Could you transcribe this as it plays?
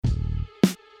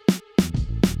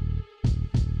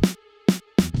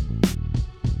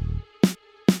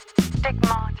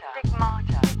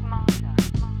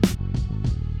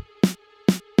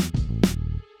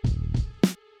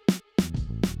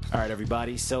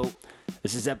everybody. So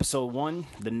this is episode 1,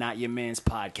 the Not Your Man's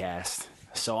podcast.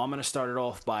 So I'm going to start it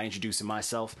off by introducing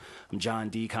myself. I'm John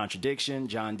D. Contradiction,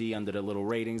 John D. under the little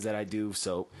ratings that I do.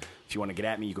 So if you want to get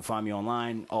at me, you can find me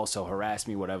online. Also harass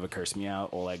me, whatever, curse me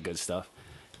out, all that good stuff.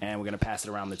 And we're going to pass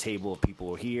it around the table if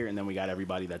people are here. And then we got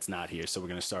everybody that's not here. So we're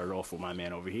going to start it off with my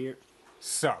man over here.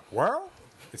 Sup, world?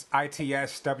 It's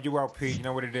ITS WLP. You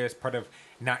know what it is? Part of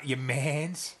Not Your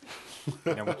Man's.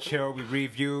 You know, we chill, we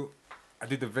review. I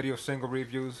do the video single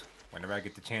reviews whenever I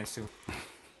get the chance to.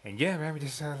 And yeah, man,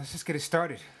 let's just get it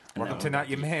started. Welcome to Not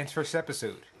Your Man's first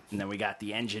episode. And then we got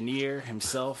the engineer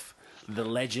himself, the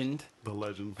legend. The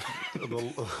legend.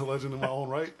 The legend in my own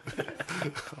right.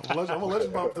 I'm a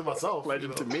legend to myself.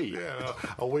 Legend to me. Yeah,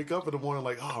 I wake up in the morning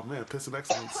like, oh man, pissing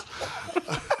excellence.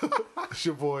 It's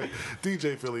your boy,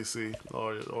 DJ Philly C,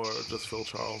 or just Phil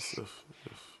Charles,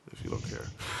 if you don't care.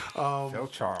 Phil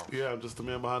Charles. Yeah, I'm just the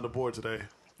man behind the board today.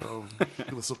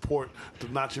 Gonna support the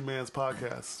Not Your Man's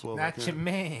podcast as well. Not Your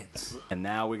Man's. And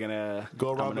now we're gonna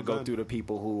go through the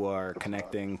people who are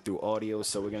connecting through audio.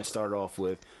 So we're gonna start off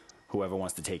with whoever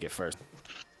wants to take it first.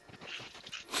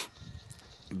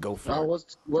 Go for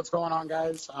it. What's going on,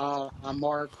 guys? I'm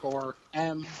Mark, or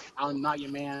M. I'm Not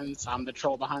Your Man's. I'm the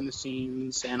troll behind the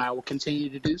scenes, and I will continue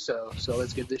to do so. So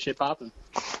let's get this shit popping.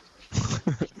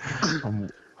 I'm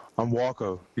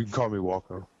Walko. You can call me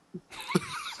Walko.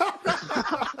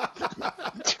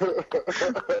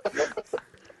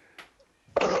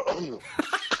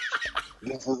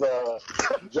 This is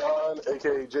John,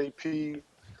 aka JP.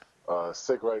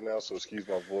 Sick right now, so excuse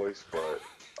my voice, but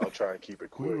I'll try and keep it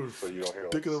quick so you don't hear.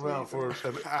 Sticking around for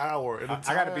an hour.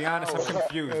 I gotta be honest, I'm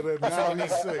confused. And then now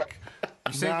he's sick.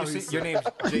 You said your name's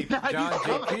John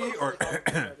JP or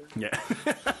Yeah.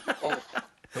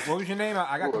 what was your name?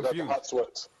 I got confused. Got the hot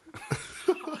sweats.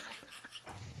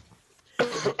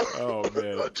 Oh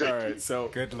man. All right. So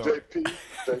Good lord.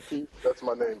 JP, that's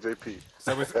my name, JP.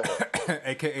 So it's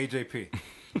AKA JP.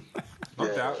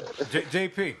 No doubt.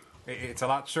 JP. It's a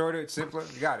lot shorter. It's simpler.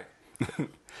 You got it.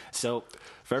 So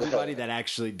for everybody that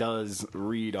actually does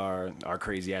read our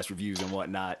crazy ass reviews and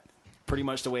whatnot, pretty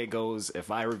much the way it goes,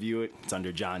 if I review it, it's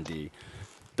under John D.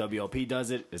 WLP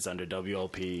does it, it's under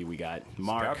WLP. We got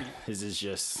Mark. His is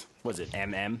just, what's it,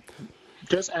 MM?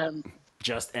 Just M.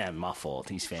 Just M, my fault.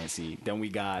 He's fancy. Then we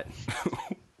got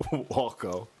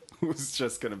Walko, who's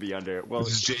just going to be under, well,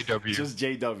 This is JW. Just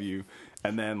JW.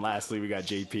 And then lastly, we got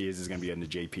JP. This is going to be under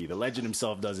JP. The legend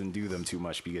himself doesn't do them too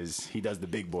much because he does the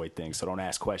big boy thing, so don't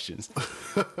ask questions.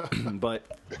 But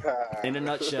in a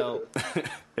nutshell,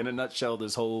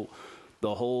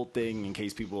 the whole thing, in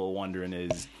case people are wondering,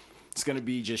 is it's going to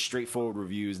be just straightforward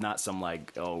reviews, not some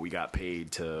like, oh, we got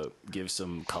paid to give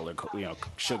some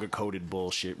sugar-coated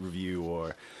bullshit review,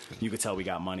 or you could tell we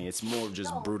got money. It's more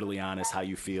just brutally honest how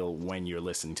you feel when you're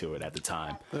listening to it at the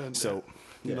time. And, so,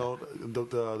 you know,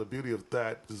 the beauty of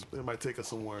that is it might take us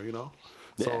somewhere, you know?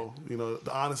 So, you know,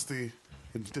 the honesty,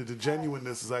 the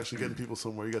genuineness is actually getting people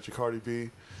somewhere. You got your Cardi B, you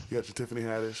got your Tiffany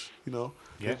Haddish, you know?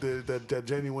 Yeah. That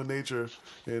genuine nature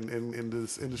in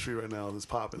this industry right now is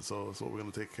popping, so that's what we're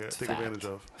going to take advantage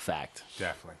of. Fact.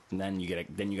 Definitely. And then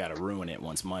you got to ruin it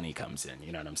once money comes in.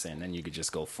 You know what I'm saying? Then you could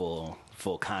just go full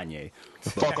Kanye.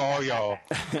 Fuck all y'all.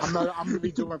 I'm gonna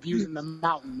be doing reviews in the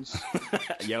mountains.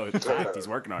 Yo, in fact, he's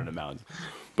working on the mountains.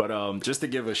 But just to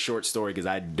give a short story, because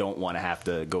I don't want to have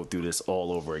to go through this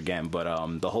all over again. But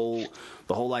the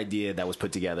whole idea that was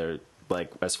put together,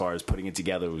 like as far as putting it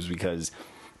together, was because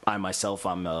I'm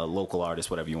a local artist,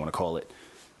 whatever you want to call it.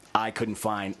 I couldn't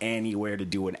find anywhere to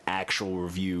do an actual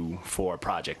review for a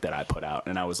project that I put out.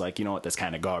 And I was like, you know what, that's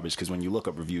kind of garbage, because when you look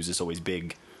up reviews, it's always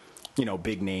big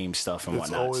name stuff and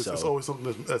whatnot. It's always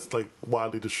something that's like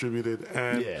widely distributed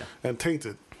and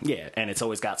tainted. Yeah, and it's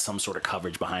always got some sort of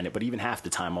coverage behind it. But even half the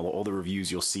time, all the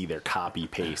reviews you'll see, they're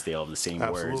copy-paste. They all have the same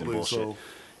words and bullshit. So,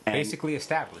 and Basically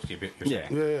established. You're saying.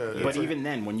 Yeah. But even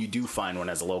then, when you do find one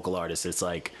as a local artist, it's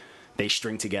like they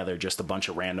string together just a bunch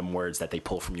of random words that they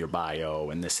pull from your bio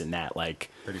and this and that.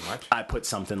 Like, pretty much. I put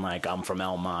something like, I'm from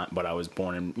Elmont, but I was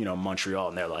born in Montreal,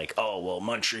 and they're like, oh well,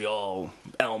 Montreal,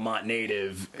 Elmont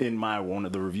native. In one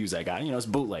of the reviews I got, it's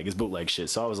bootleg shit.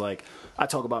 So I was like, I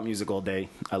talk about music all day,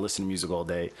 I listen to music all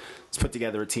day. Let's put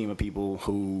together a team of people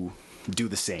who do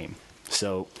the same.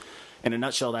 So in a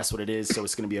nutshell, that's what it is. So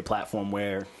it's going to be a platform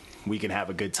where we can have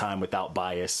a good time without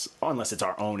bias, unless it's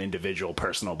our own individual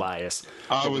personal bias.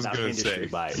 I was going to say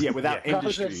bias. Yeah, without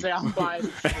industry. I'm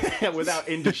biased. without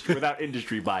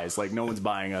industry bias. Like, no one's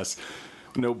buying us.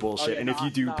 No bullshit. Oh, yeah, and no, if you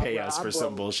do no, pay bro, us I'm for some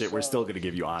broke, bullshit, we're so- still gonna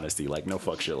give you honesty. Like no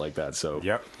fuck shit like that. So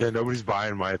Yep. Yeah, nobody's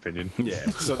buying my opinion. yeah.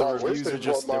 So the I wish reviews they are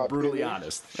just bought my they're brutally opinion.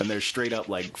 honest, and they're straight up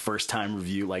like first time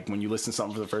review. Like when you listen to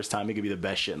something for the first time, it could be the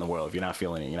best shit in the world. If you're not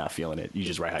feeling it, you're not feeling it. You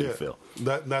just write how you feel.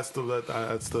 That's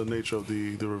the nature of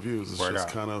the reviews. It's Word just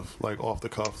out. kind of like off the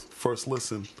cuff, first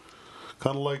listen,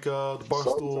 kind of like the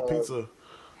Barstool Sometimes- pizza.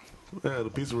 Yeah, the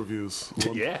pizza reviews.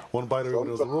 Yeah. One bite, everyone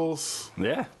knows the rules.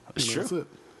 Yeah, it's You true. know,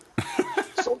 that's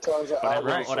it. Sometimes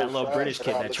Or that little British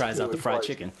kid that tries out the fried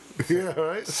chicken. chicken. Yeah,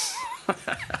 right.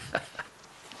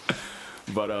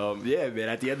 But yeah, man.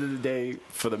 At the end of the day,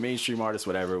 for the mainstream artists,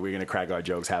 whatever, we're gonna crack our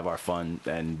jokes, have our fun,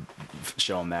 and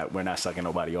show them that we're not sucking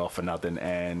nobody off for nothing.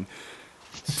 And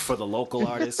for the local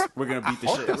artists, we're gonna beat the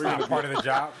shit. That's We're not gonna part of the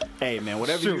job. Hey, man,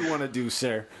 whatever you want to do,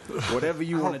 sir. Whatever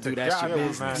you want to do, that's your God,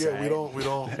 business. man. Yeah, we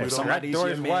don't. If That somebody's door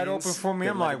your is wide mans, open for me.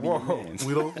 then I'm let like, it be your whoa. mans.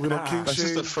 We don't kink That's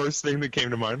just the shame. first thing that came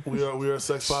to mind. We are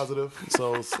sex positive.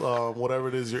 So whatever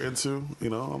it is you're into,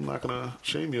 I'm not gonna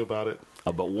shame you about it.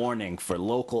 But warning for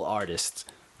local artists,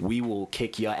 we will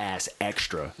kick your ass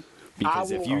extra.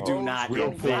 Because if you do not We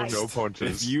don't pull invest, no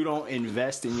punches. if you don't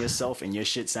invest in yourself and your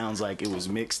shit sounds like it was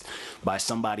mixed by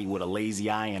somebody with a lazy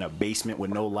eye in a basement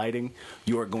with no lighting,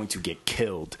 you are going to get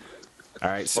killed. All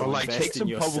right, so Or like invest take in some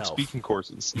yourself. public speaking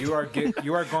courses. You are going to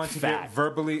get Fact.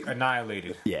 verbally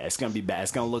annihilated. Yeah, it's gonna be bad.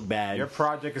 It's gonna look bad. Your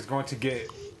project is going to get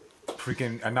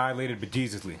freaking annihilated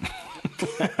bejesusly.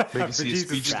 Maybe see a Jesus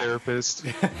speech Christ. therapist.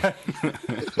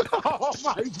 Oh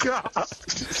my god!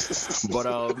 But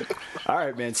all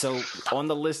right, man. So on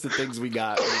the list of things we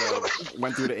got,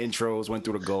 went through the intros, went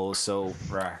through the goals. So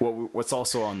Right. what's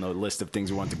also on the list of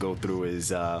things we want to go through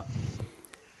is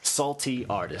salty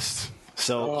artists.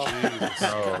 So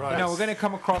Right. No, we're going to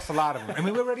come across a lot of them. I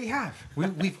mean, we already have.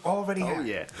 We've already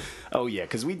have. oh yeah,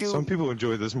 because we do. Some people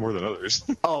enjoy this more than others.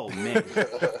 Oh man.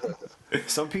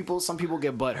 Some people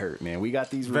get butt hurt, man. We got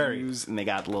these Very. reviews and they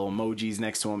got little emojis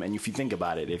next to them. And if you think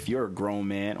about it, if you're a grown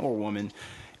man or woman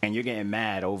and you're getting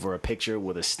mad over a picture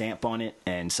with a stamp on it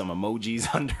and some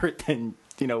emojis under it, then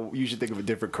you should think of a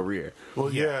different career.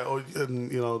 Well, yeah,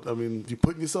 and I mean, you're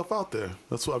putting yourself out there.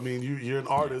 That's what I mean. You're an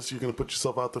artist. You're gonna put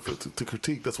yourself out there to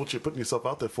critique. That's what you're putting yourself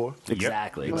out there for.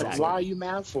 Exactly. Like, why are you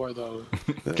mad for though?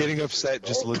 Getting upset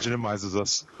just legitimizes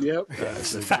us. Yep.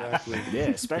 Exactly. Yeah,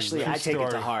 especially I take it to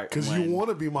story. heart Because when- you want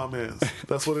to be my man.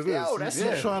 That's what it is. Yo, that's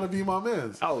You're it. trying to be my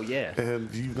man. Oh yeah.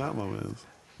 And you not my man.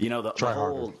 The Try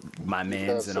whole my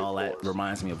mans and all that That's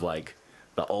reminds me of like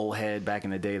the old head back in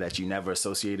the day that you never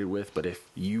associated with, but if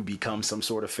you become some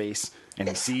sort of face and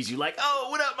he sees you like, oh,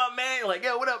 what up, my man? Like,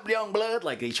 yo, what up, young blood?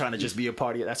 Like they trying to just be a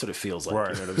party. That's what it feels like.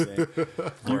 Word. You know what I'm saying?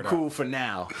 You Word cool for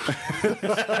now.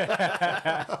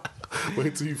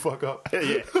 Wait till you fuck up.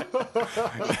 Yeah.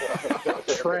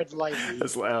 Tread lightly.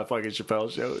 That's like a fucking Chappelle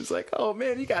show. It's like, oh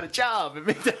man, you got a job at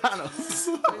McDonald's.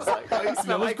 It's like, oh, you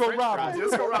smell like go French rob fries. him.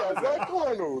 Let's go rob him.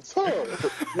 McDonald's, huh?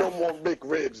 No more big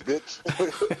ribs, bitch.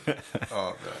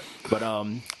 Oh, God. But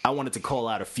I wanted to call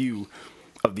out a few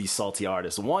of these salty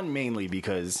artists. One mainly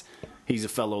because he's a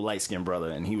fellow light skinned brother,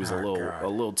 and he was Oh, a God.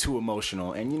 little too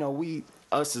emotional. And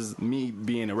us as me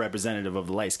being a representative of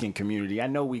the light skinned community, I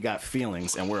know we got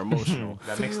feelings and we're emotional.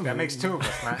 That makes two of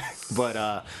us, man.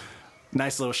 But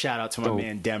nice little shout out to my Oh.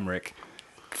 man Demrick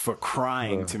for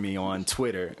crying to me on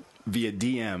Twitter via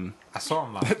DM I saw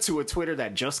him live. to a Twitter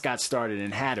that just got started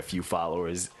and had a few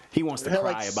followers. He wants to Had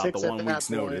cry like about 6 the at 1 that week's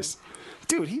point. notice.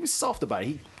 Dude, he was soft about it.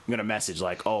 He gonna message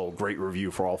like, "Oh, great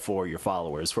review for all 4 of your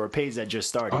followers for a page that just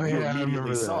started." Oh, You yeah, I immediately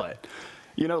remember saw that.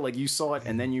 it. Like you saw it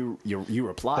and then you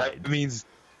replied.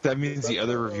 That means the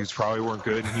other reviews probably weren't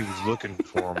good, and he was looking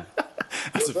for them.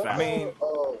 That's a fact. I mean,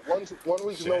 one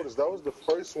week's notice. That was the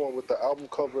first one with the album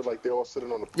cover, like they all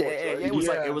sitting on the porch, yeah, right? it was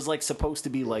like Yeah. it was like supposed to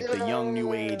be like the young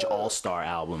new age all star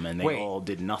album, and they Wait. all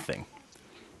did nothing.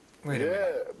 wait a minute.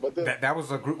 Yeah, but then That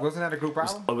was a group. Wasn't that a group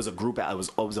album? It was a group. It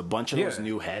was a bunch of those Yeah.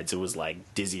 new heads. It was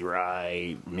like Dizzy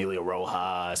Wright, Emilio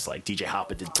Rojas, like DJ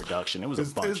Hopper did production. It was a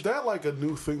bunch. Is that like a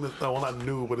new thing that well not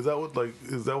new, but is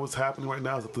that what's happening right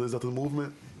now? Is that the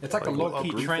movement? It's like a Like, low key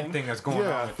group trend thing? thing that's going Yeah,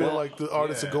 on. I with feel that. like the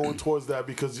artists Yeah. are going towards that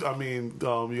because I mean,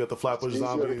 you got the Flatbush easier to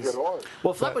Zombies. get on.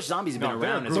 Well, Flatbush Zombies have been No, they're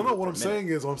around. a as No, a no. group What I'm for a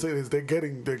minute. saying is they're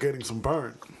getting some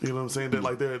burn. You know what I'm saying? They're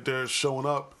like they're showing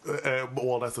up.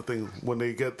 Well, that's the thing. When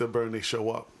they get the burn, they show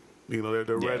up. They're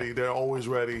Yeah. ready. They're always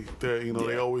ready. They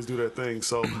Yeah. always do their thing.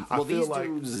 So I Well, feel these like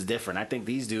dudes is different. I think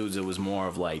these dudes, it was more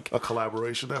of like a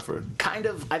collaboration effort. kind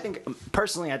of. I think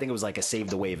personally, I think it was like a save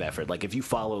the wave effort. Like if you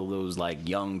follow those like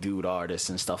young dude artists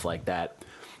and stuff like that,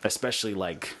 especially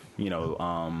like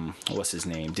what's his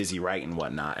name, Dizzy Wright and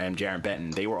whatnot, and Jaron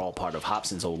Benton, they were all part of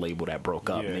Hobson's old label that broke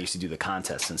up, Yeah. and they used to do the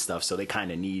contests and stuff. So they kind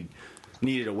of need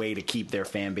needed a way to keep their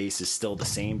fan bases still the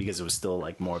same because it was still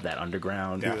like more of that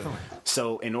underground. Definitely.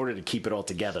 So in order to keep it all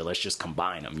together, let's just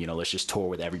combine them. You know, let's just tour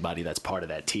with everybody that's part of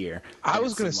that tier. I And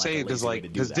was it gonna seemed say, a lazy way to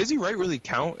do does that. Dizzy Wright really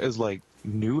count as like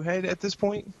new head at this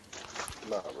point?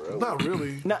 Not really. Not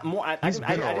really. Not more. I He's didn't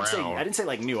been say. around. I didn't say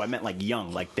like new. I meant like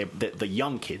young. Like the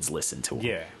young kids listen to him.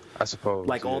 Yeah. I suppose.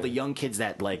 Like all yeah. the young kids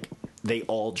that like they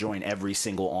all join every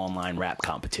single online rap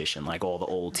competition. Like all the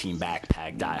old Team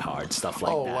Backpack, Die Hard stuff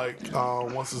like that.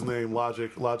 Like what's his name?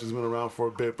 Logic. Logic's been around for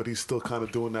a bit, but he's still kind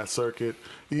of doing that circuit.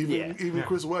 Even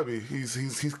Chris Webby, he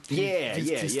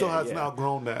still hasn't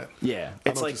outgrown that. Yeah, I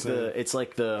it's know like what you're saying.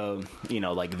 like the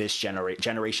like this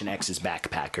Generation X's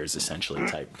backpackers essentially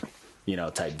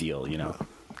type deal.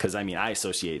 Because I mean I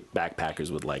associate backpackers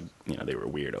with like they were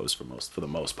weirdos for the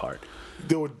most part.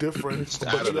 They were different,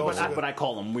 but you also But I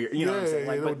call them weird. You know what I'm saying?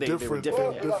 Like, they were but they different. were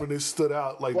different. They were different. They stood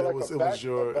out. Like Well, it like was. a It was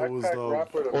your. It was. backpack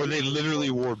rapper that Or they literally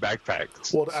wore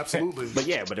backpacks. Well, absolutely. But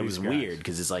yeah, but it was These guys. weird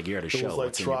because it's like you're at a It show. was like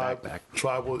What's in your backpack?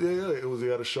 tribal. Yeah. It was you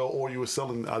had a show, or you were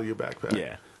selling out of your backpack.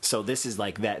 Yeah. So this is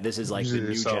like that. This is like the Usually they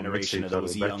new sell generation of mixtapes out of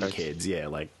those their young backpacks. kids. Yeah,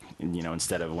 like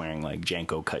instead of wearing like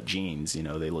Janko cut jeans, they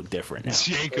look different now.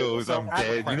 Jankos, I'm I-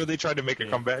 dead. You know they tried to make a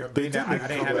comeback. They did I make a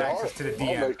didn't have comeback. access to the I'm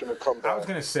DM. making a comeback. I was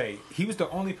gonna say he was the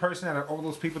only person out of all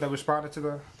those people that responded to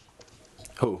the.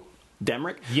 Who?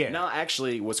 Demrick? Yeah. No,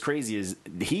 actually, what's crazy is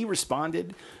he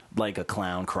responded like a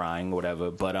clown crying, whatever.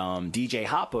 But DJ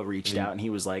Hoppa reached out and he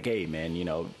was like, "Hey, man,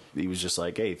 he was just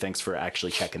like, hey, thanks for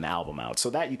actually checking the album out." So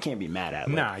that you can't be mad at.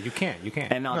 Like, Nah, you can't. You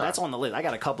can't. And that's on the list. I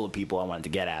got a couple of people I wanted to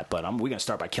get at, but we're gonna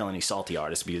start by killing these salty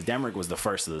artists because Demrick was the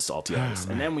first of the salty artists,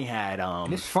 and then we had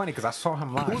And it's funny because I saw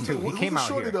him live Who's too. the, He came out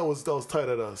shorty here. that was tight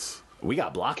at us? we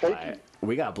got blocked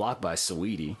by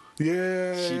Saweetie.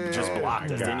 Yeah. She just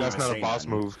blocked us. Didn't That's even not say a boss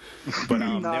nothing. move. But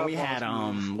then we had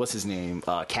what's his name,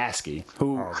 Kasky,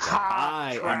 who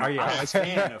I am a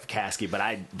fan of Kasky,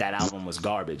 but that album was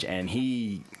garbage, and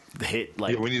he hit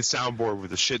like Yeah, we need a soundboard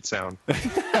with a shit sound.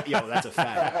 yo, that's a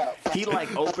fact. He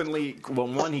like openly,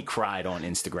 he cried on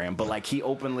Instagram, but like he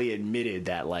openly admitted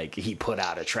that like he put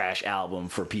out a trash album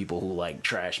for people who like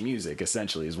trash music.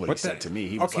 Essentially, is what he said to me.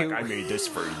 He was Okay. like, "I made this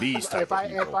for these type If of I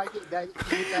people." get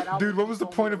that album, Dude, what was the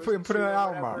point of putting that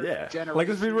album out? Yeah. Like,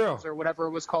 let's be real. or whatever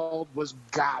it was called was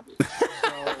garbage.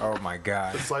 So, Oh my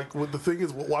god. It's like the thing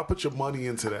is, why put your money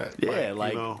into that? Yeah,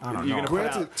 like you know, I don't you're know. gonna put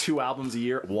Granted- out 2 albums a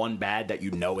year, one bad that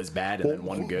you know is bad, and then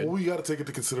one good. What we got to take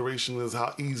into consideration is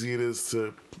how easy it is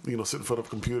to sit in front of a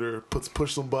computer,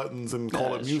 push some buttons, and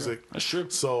call it that's music. true. That's true.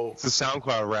 So It's the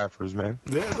SoundCloud rappers, man.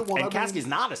 yeah, well, And Kasky's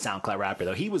not a SoundCloud rapper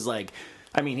though. He was like,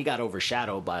 I mean, he got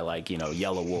overshadowed by like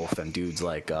Yellow Wolf and dudes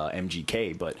like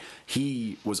MGK, but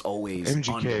he was always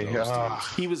MGK, under those ah.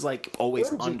 dudes. He was like always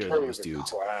MGK under is those a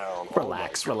dudes. clown.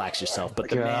 Relax yourself. But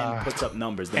the man God. puts up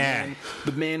numbers. The Eh.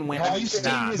 man went. Have you seen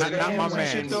Nah, his not my animals and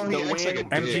man. shit, though? He The acts like a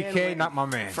man- dick. MGK, not my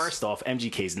man. First off,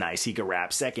 MGK's nice. He could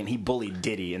rap. Second, he bullied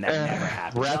Diddy, and that never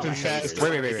happened. rapping Y'all are fast.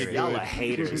 haters. Wait. Y'all are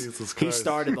haters. Jesus He Christ.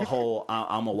 started the whole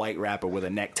 "I'm a white rapper with a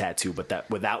neck tattoo, but that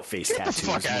without face tattoos."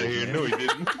 Fuck out of here. No, he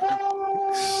didn't.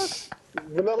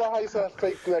 Vanilla Ice had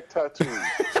fake neck tattoos.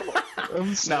 I'm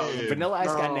No, saying. Vanilla Ice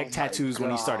got Oh neck my tattoos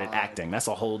when he started God. acting. That's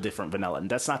a whole different Vanilla. And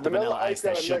that's not the Vanilla Ice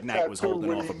that got a Suge neck Knight was tattoo holding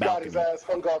when off a he got his balcony. ass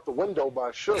hung out the window by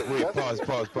Suge. Wait, That's-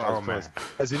 pause. man.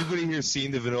 Has anybody here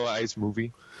seen the Vanilla Ice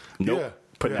movie? Nope. Yeah.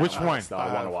 Put that Which on my one? list, though.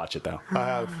 I want to watch it though. I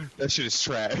have. That shit is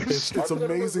trash. It's I thought it was-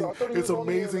 amazing. I thought he It's was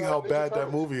only in, amazing how Ninja bad that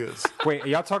Turtles. movie is. Wait, are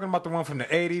y'all talking about the one from the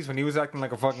 '80s when he was acting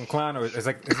like a fucking clown, or is this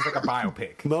like a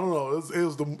biopic? No.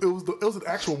 It was an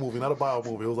actual movie, not a bio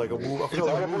movie. It was like a movie. I forgot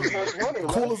what That movie. was first running,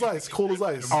 Cool right? as ice. Cool as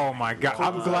ice. Oh my god,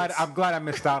 I'm glad I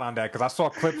missed out on that because I saw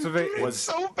clips of it. It Was-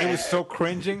 it was so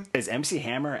cringing. Is MC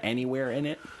Hammer anywhere in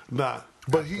it? Nah,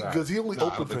 but because he only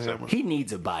opened for think so. Hammer. He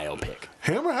needs a biopic.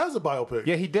 Hammer has a biopic.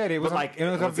 Yeah, he did. It was But, on, like, it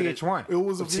was on was it- VH1. It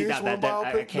was a See, VH1 that-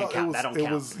 I biopic. can't count. That don't it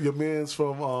count. was your man's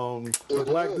from the It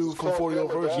black is. dude It's from called 40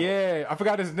 Hammer Version. Down. Yeah, I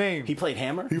forgot his name. He played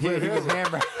Hammer. He Yeah, played he was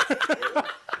Hammer. Hammer.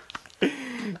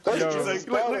 That's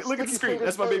look at the screen.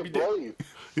 That's my baby dick. Blade.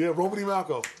 Yeah, Romany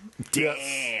Malco.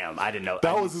 Damn, I didn't know.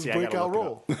 That was his See, I gotta breakout look it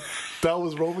role. That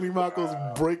was Romany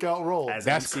Malco's breakout role. As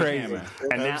That's MC crazy. Hammer.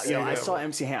 And now, MC I Hammer. saw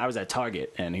MC Hammer. I was at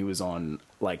Target, and he was on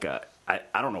like I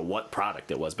don't know what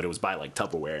product it was, but it was by like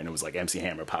Tupperware, and it was like MC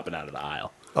Hammer popping out of the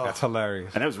aisle, That's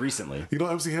hilarious. and that was recently. You know,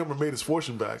 MC Hammer made his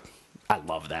fortune back. I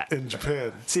love that. in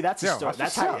Japan. See, that's a Yo, story.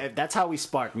 that's That's how we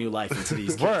spark new life into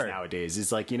these kids Word. nowadays.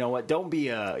 It's like, you know what? Don't be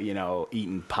a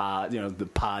eating pod, the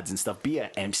pods and stuff. Be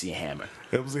a MC Hammer.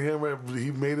 MC Hammer,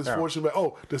 he made his fortune back.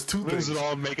 Oh, there's two Does things. it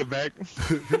all make it back?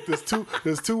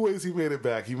 There's two ways he made it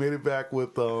back. He made it back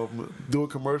with doing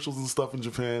commercials and stuff in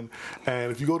Japan.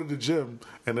 And if you go to the gym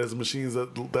and there's machines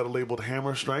that are labeled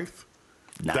Hammer Strength,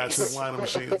 Nice. that's his line of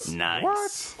machines. Nice.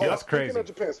 What? Yeah, That's crazy.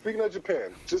 Speaking of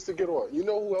Japan, just to get on, you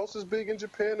know who else is big in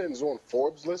Japan and is on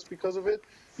Forbes list because of it?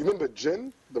 You remember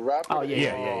Jin, the rapper? Oh,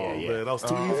 yeah. Man, that was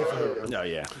too easy for him. No,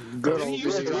 yeah. Good Didn't he old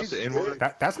used to Jin. drop the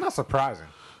N-word? That's not surprising.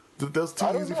 That's too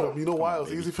I don't easy for know. him. You know why it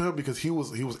was easy for him? Because he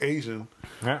was Asian,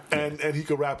 Yeah. and he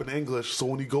could rap in English. So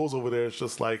when he goes over there, it's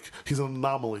just like he's an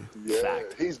anomaly. Yeah,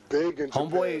 Fact. he's big in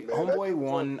Japan. Homeboy man. That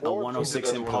won dude's a on Forbes. 106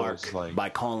 in Another one of Park those, like- by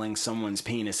calling someone's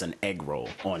penis an egg roll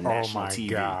on Oh national my TV.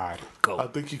 God. I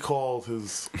Goat. think he called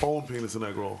his own penis an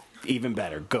egg roll. Even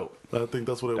better. Goat. I think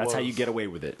that's what it was. That's how you get away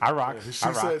with it. I rock. She I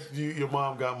rock. said your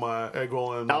mom got my egg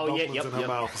roll and Oh, yeah, dumplings yep, in her yep.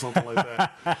 mouth or something like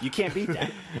that. You can't beat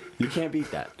that. You can't beat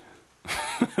that.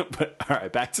 But all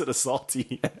right, back to the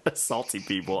salty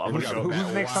people. I'm gonna go.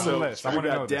 Who's next on the list? I We want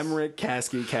to know got this. Demrick,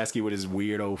 Kasky with his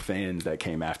weirdo fans that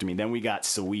came after me. Then we got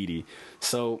Saweetie.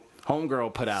 So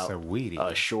Homegirl put out Saweetie.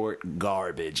 a short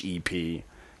garbage EP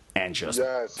and just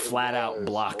Yes, it flat out was.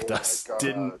 blocked Oh, us. my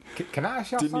God. Can I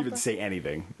ask y'all Didn't something? even say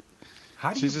anything.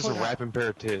 How do She's you just a put out- rapping pair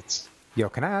of tits. Yo,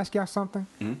 can I ask y'all something?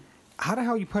 Hmm? How the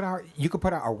hell you could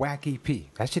put out a whack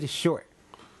EP? That shit is short.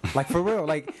 Like for real.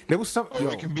 Like there was some. Yo,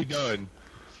 It can be done.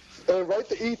 And right,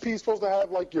 the EP is supposed to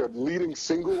have like your leading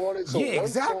single on it, so Yeah, one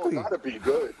exactly. song gotta be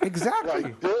good. Exactly.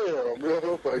 Like damn,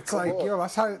 yo, like it's come like on. yo,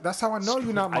 that's how I know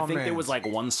you're not my I think man. there was like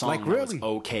one song Like, that was really?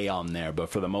 okay on there, but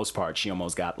for the most part, she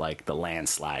almost got like the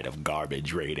landslide of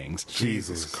garbage ratings.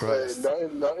 Jesus Hey, Christ.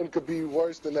 nothing could be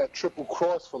worse than that triple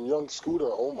cross from Young Scooter.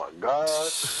 Oh my God.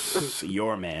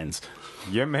 Your man's.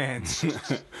 your man.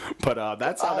 But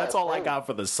that's all I got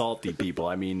for the salty people.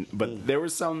 I mean, but there were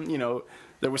some,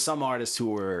 there were some artists who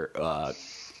were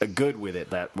good with it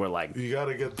that were like You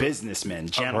gotta get the, businessmen,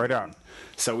 gentlemen. Word up.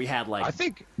 So we had like I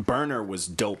think- Burner was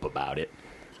dope about it.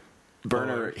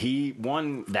 Burner, he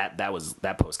won that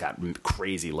post got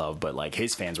crazy love, but like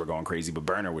his fans were going crazy. But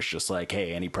Burner was just like,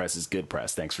 "Hey, any press is good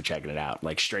press. Thanks for checking it out."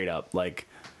 Like straight up, like,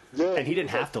 Yeah, and he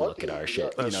didn't was have to like, look at fuck our it.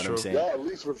 shit. You know That's what I'm true. saying? Yeah, at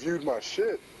least reviewed my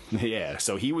shit. Yeah,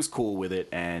 so he was cool with it,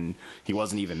 and he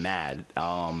wasn't even mad.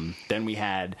 Then we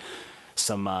had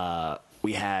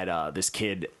this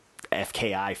kid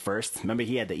FKI first. Remember,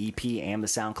 he had the EP and the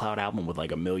SoundCloud album with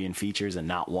like 1 million features, and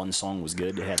not one song was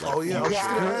good. It had like Oh yeah, I was just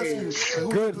gonna ask you.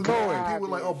 Good Who's Lord. the EP with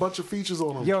like a bunch of features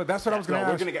on them? Yo, that's what I was gonna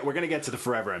No, ask. we're gonna get to the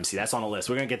Forever MC. That's on the list.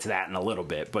 We're gonna get to that in a little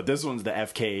bit. But this one's the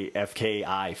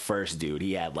FKI first dude.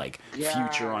 He had like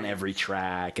Future on every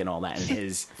track and all that.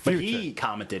 And but he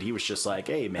commented. He was just like,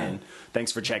 "Hey man,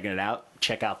 thanks for checking it out.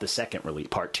 Check out the second release,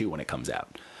 part 2, when it comes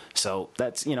out." So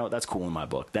that's cool in my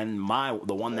book. Then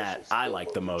the one that I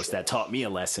liked the most that taught me a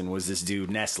lesson was this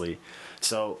dude Nestle.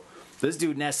 So this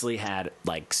dude Nestle had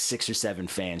like 6 or 7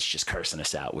 fans just cursing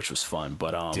us out, which was fun.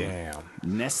 But Damn.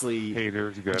 Nestle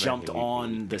Haters gonna jumped hate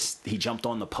on this. He jumped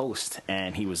on the post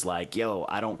and he was like, "Yo,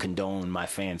 I don't condone my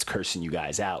fans cursing you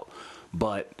guys out,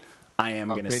 but I am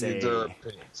gonna say." Opinions are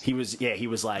opinions. He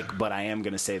was like, "But I am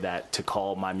gonna say that to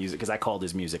call my music, because I called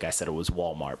his music. I said it was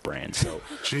Walmart brand." So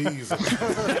Jesus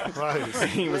Christ.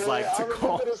 he was like, I "To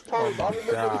call." remember this post. I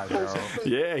remember God, this yo. post.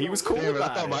 Yeah, he was cool Damn, I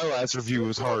about thought it. my last review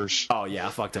was harsh. Oh yeah, I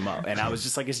fucked him up, and I was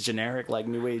just like, it's generic, like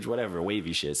new age, whatever,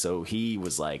 wavy shit. So he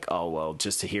was like, "Oh well,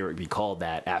 just to hear it be called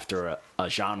that after a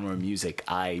genre of music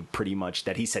he pretty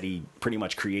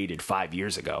much created 5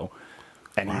 years ago."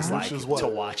 And he's like, is what? to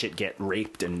watch it get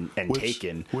raped and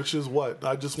taken. Which is what?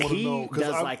 I just want to He know, because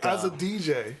does like as a- a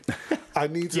DJ, I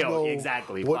need to Yo, know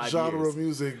exactly, what 5 genre years. of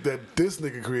music that this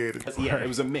nigga created. Yeah, it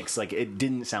was a mix. Like it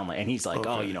didn't sound like, and he's like,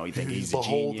 "Oh, you think he's a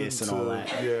beholden genius and to- all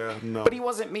that." Yeah, no. But he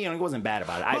wasn't me, and he wasn't bad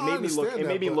about it. No, I It made me understand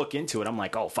that, but- look into it. I'm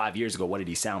like, oh, 5 years ago, what did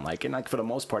he sound like? And like for the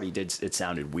most part, it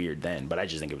sounded weird then. But I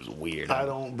just think it was weird. I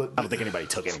don't think anybody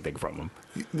took anything from him.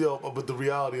 But the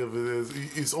reality of it is,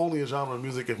 it's only a genre of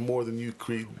music if more than you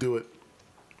do it.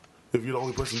 If you're the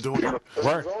only person doing it. Word.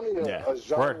 There's only Yeah. a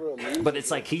genre Word. of music. But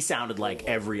it's like he sounded like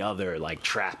every other like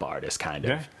trap artist, kind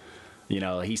of.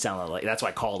 Yeah. He sounded like, that's why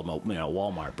I called him a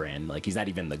Walmart brand. Like he's not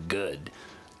even the good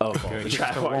of all the He's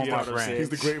trap just a artists. You know Walmart what I'm brand. saying? He's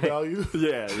the great value.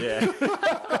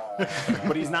 Yeah.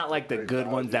 But he's not like the good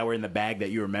ones that were in the bag that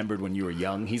you remembered when you were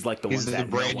young. He's like the He's ones the that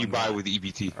brand no you one buy got. with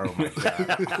EBT. Oh my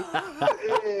god.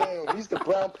 Damn, he's the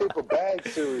brown paper bag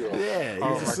cereal. Yeah, He's Oh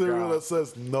a my cereal God. that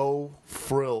says no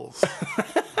frills.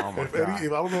 Oh my If any, god.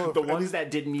 if, I don't know if The any, ones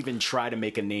that didn't even try to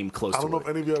make a name close I don't to know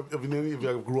it. if any of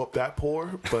you grew up that poor,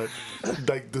 but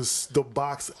like this, the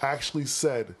box actually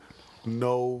said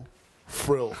no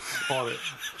frills on it.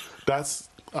 That's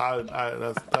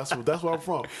that's where I'm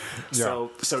from.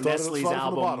 So Nestle's started from the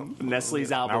album, bottom. Nestle's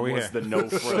Now album we was here. the No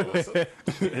Frills.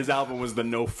 His album was the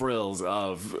No Frills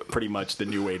of pretty much the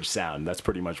new age sound. That's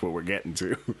pretty much what we're getting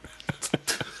to.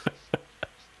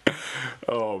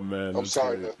 Oh man, I'm that's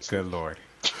sorry. great. That's, Good lord.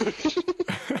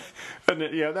 And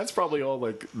yeah, that's probably all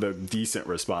like the decent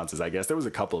responses. I guess there was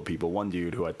a couple of people. One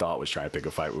dude who I thought was trying to pick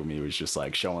a fight with me was just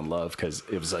like showing love because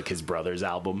it was like his brother's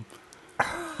album.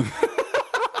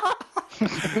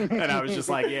 And I was just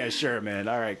like, yeah, sure, man.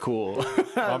 All right, cool. I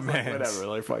was like, man. whatever.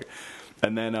 Like, fuck.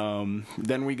 And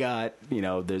then we got,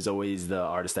 there's always the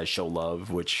artists that show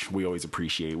love, which we always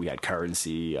appreciate. We had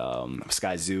Currency,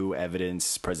 Sky Zoo,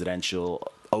 Evidence,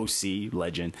 Presidential, OC,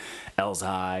 Legend, Els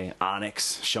High,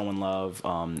 Onyx showing love,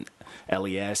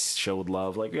 LES showed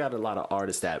love. Like, we had a lot of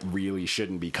artists that really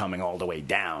shouldn't be coming all the way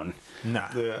down Nah.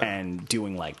 Yeah. and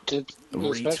doing like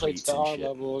Especially retweets to our and shit.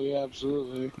 level, yeah,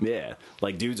 absolutely. Yeah,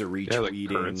 like dudes are retweeting. Yeah, like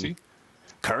Currency.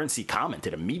 Currency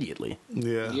commented immediately.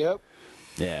 Yeah. Yep.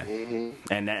 Yeah,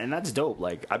 and that's dope.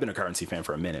 Like, I've been a Currency fan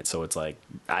for a minute, so it's like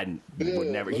I would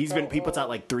never. look He puts how, out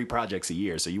like 3 projects a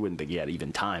year, so you wouldn't think he had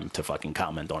even time to fucking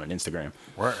comment on an Instagram.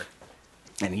 Word.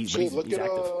 And he's shit, look he's at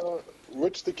active.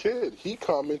 Rich the Kid. He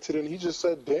commented and he just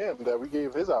said, "Damn, that we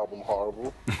gave his album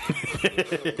horrible."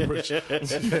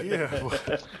 Yeah.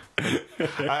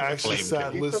 I actually Flame sat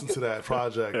King. and listened to that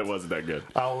project. It wasn't that good.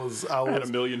 I was had a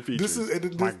million features. This is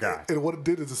and My God. and what it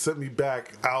did is it sent me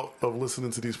back out of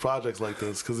listening to these projects like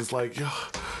this because it's like, yo,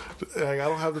 like, I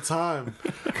don't have the time.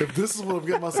 If this is what I'm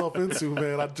getting myself into,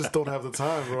 man, I just don't have the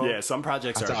time, bro. Yeah, some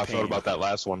projects That's are how a I felt pain. about that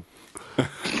last one.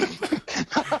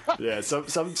 Yeah,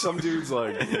 some dudes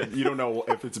like you don't know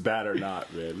if it's bad or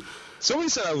not, man. Somebody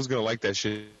said I was gonna like that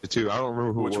shit too. I don't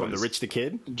remember who Which it was. one, the Rich the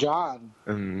Kid? John.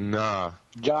 Nah,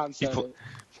 John he said it.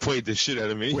 played the shit out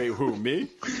of me. Wait, who, me?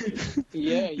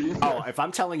 Yeah, you. Oh, if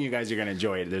I'm telling you guys you're gonna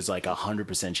enjoy it, there's like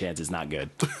 100% chance it's not good.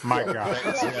 My god.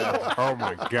 Oh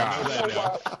my god. That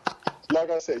now. Like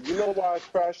I said, you know why I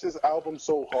crashed this album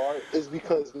so hard? Is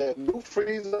because, man, New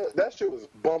Freezer, that shit was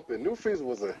bumping. New Freezer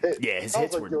was a hit. Yeah, his I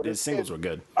was hits like, were, yo, his singles were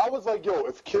good. I was like, yo,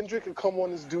 if Kendrick could come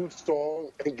on this dude's song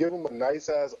and give him a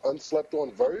nice-ass unslept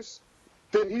on verse,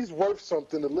 then he's worth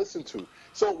something to listen to.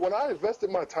 So when I invested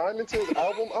my time into his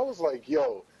album, I was like,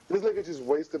 yo, this nigga just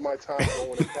wasted my time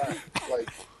going to crack. Like,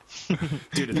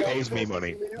 Dude, He owes me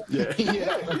money. Yeah,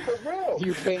 for real.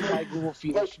 You paid my Google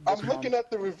fee. Like, I'm looking at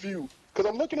the review,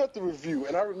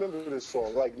 and I remember this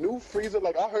song. Like, New Freezer,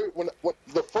 like, I heard when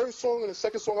the first song and the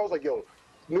second song, I was like, yo,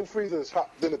 New Freezer is hot.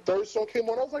 Then the third song came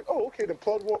on, I was like, oh, okay. Then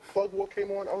Plug Walk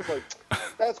came on, I was like,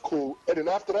 that's cool. And then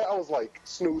after that, I was like,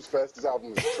 snooze fest, this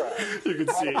album is trash. you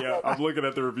can see it. Yeah, I'm looking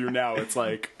at the review now. It's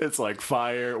like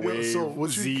fire, wave, so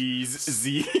what you-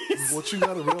 Z's. What you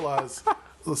got to realize.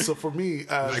 So for me,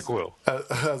 Like Will.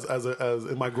 as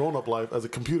in my grown up life as a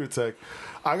computer tech,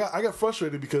 I got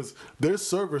frustrated because there's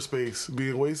server space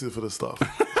being wasted for this stuff.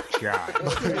 God.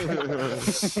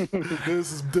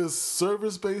 There's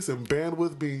server space and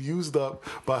bandwidth being used up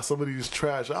by some of these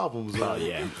trash albums. Oh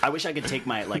yeah, I wish I could take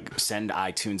my send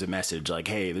iTunes a message like,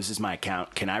 hey, this is my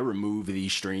account. Can I remove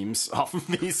these streams off of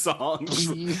these songs?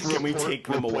 Can we take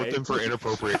them Report away? them for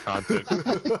inappropriate content.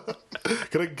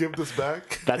 Can I give this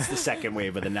back? That's the second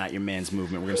wave of the Not Your Man's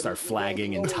movement. We're gonna start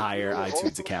flagging entire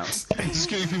iTunes accounts. Just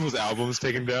getting people's albums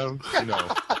taken down. No.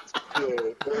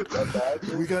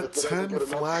 We got 10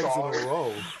 flags in a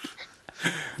row.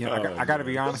 You know, I gotta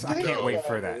be honest, I can't wait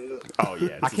for that. Oh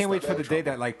yeah, I can't wait for the day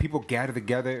that like people gather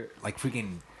together, like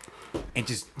freaking, and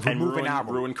just and remove an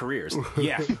album. ruin careers.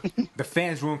 Yeah, the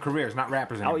fans ruin careers, not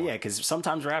rappers Oh anymore. yeah, because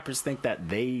sometimes rappers think that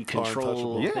they control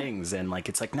untouchable. Yeah. things, and like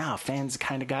it's like, nah, fans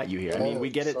kind of got you here. I mean, we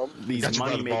get it; these Got you by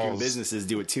the money making balls. businesses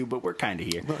do it too, but we're kind of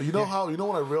here. No, you know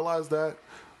when I realized that,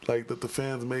 like that the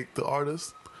fans make the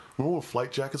artists. Remember when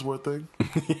flight jackets were a thing?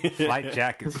 Flight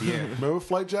jackets. Yeah, Remember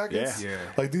flight jackets? Yeah.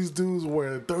 Like these dudes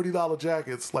wearing $30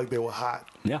 jackets like they were hot.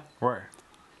 Yeah. word.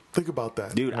 Think about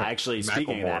that. Dude, I actually,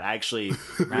 speaking of that, Macklemore. I actually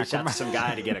reached out to some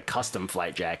guy to get a custom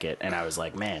flight jacket, and I was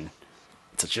like, man,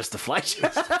 it's just a flight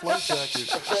jacket. Flight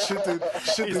jacket.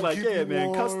 Shit He's that like, keep yeah, you man,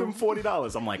 warm. custom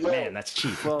 $40. I'm like, man, that's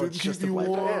cheap. Well, Didn't it's keep just a you flight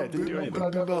warm. jacket. Yeah, it didn't do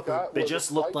anything. do nothing. They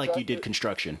just looked like you did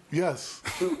construction. Yes.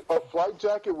 A flight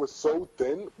jacket was so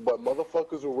thin, but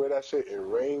motherfuckers would wear that shit in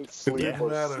rain, sleet, Yeah. or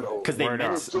Matter. snow. Because they Word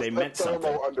meant, up. Just they a meant thermo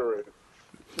something. under it.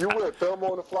 You wear a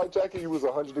thermo in a flight jacket, you was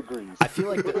 100 degrees. I feel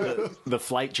like the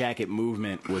flight jacket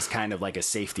movement was kind of like a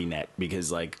safety net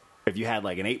because, like, if you had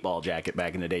like an 8-ball jacket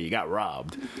back in the day, you got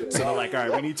robbed. So they're like, all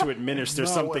right, we need to administer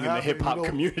something in the hip hop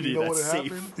community that's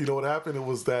safe. You know what happened? It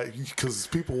was that because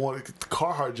people wanted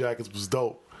Carhartt jackets was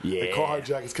dope. Yeah. The Carhartt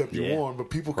jackets kept you warm, but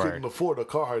people couldn't afford a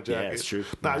Carhartt jacket. Yeah, it's true.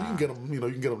 Now you can get them. You know,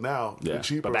 you can get them now. Yeah. They're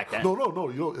cheaper. But back then, no.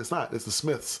 You know, it's not. It's the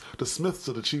Smiths. The Smiths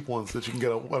are the cheap ones that you can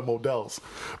get at Modell's.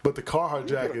 But the Carhartt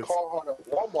You get a jackets. Carhartt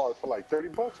at Walmart for like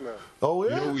 $30 now. Oh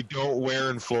yeah. You know what we don't wear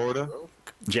in Florida?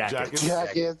 jackets.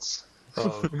 Jackets.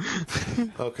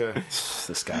 Okay.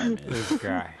 This guy, man. This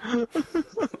guy.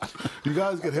 You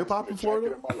guys get hip hop in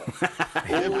Florida? We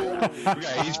got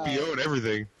HBO and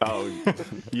everything. Oh,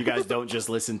 you guys don't just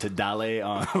listen to Dale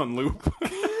on loop.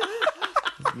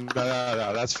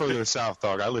 No, that's further south,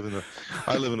 dog. I live in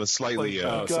a slightly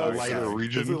Guys, lighter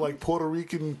region. Is it like Puerto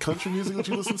Rican country music that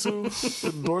you listen to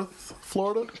in North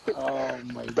Florida? Oh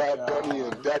my Bad god. Bunny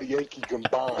and Daddy Yankee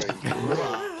combined.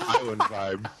 Island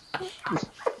vibe.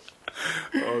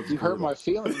 You hurt my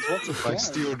feelings. What's a Like fan?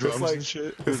 steel drums like- and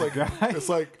shit. It's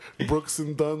like Brooks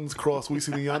and Dunn's cross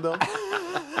Wisin and Yandel.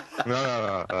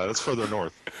 No. That's further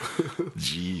north.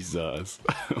 Jesus.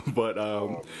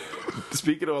 But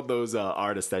speaking of those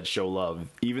artists that show love,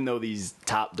 even though these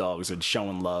top dogs are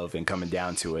showing love and coming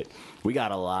down to it, we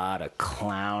got a lot of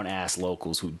clown ass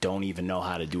locals who don't even know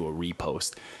how to do a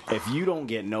repost. If you don't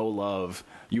get no love,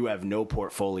 you have no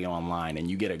portfolio online, and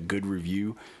you get a good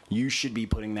review, you should be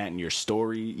putting that in your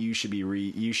story. You should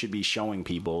be showing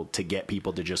people to get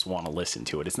people to just want to listen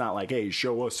to it. It's not like, hey,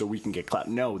 show us so we can get clout.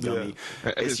 No, dummy.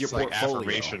 It's your like portfolio.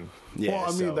 affirmation. Yeah, Well, I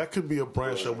mean, so- that could be a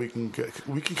branch that we can get.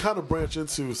 We can kind of branch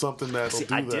into something that'll See,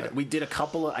 do I that. did a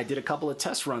couple of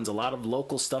test runs, a lot of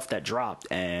local stuff that dropped,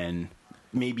 and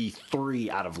maybe 3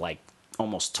 out of like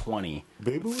almost 20,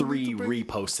 Maybe we 3 need to bring-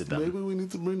 reposted them. Maybe we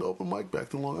need to bring the open mic back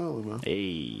to Long Island, man.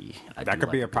 Hey, I That do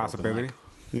could be like a the open possibility. mic.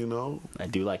 You know, I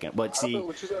do like it, but I know see,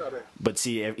 what you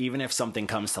said. even if something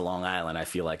comes to Long Island, I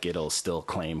feel like it'll still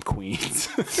claim Queens.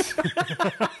 that's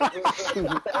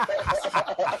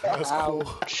cool.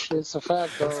 Ouch. It's a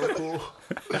fact, though. Cool.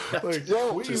 Like,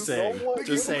 Yo, we Just use- saying, nigga, just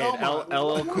you saying. Elmont.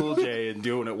 LL Cool J and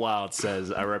Doing It Wild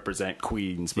says, "I represent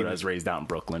Queens, but I was raised out in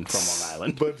Brooklyn from Long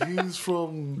Island." But he's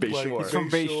from Bay like, Shore. He's from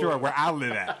Bay Shore, where I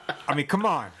live at. I mean, come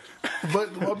on. But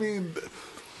I mean,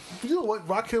 you know what?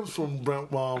 Rakim's from from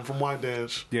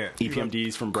Wyandanch. Yeah.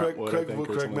 EPMD's from Brentwood. I Craig think, or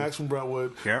Craig something. Max from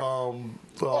Brentwood. Yeah.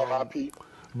 R.I.P.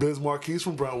 Biz Marquis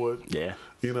from Brentwood. Yeah.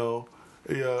 You know,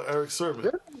 Eric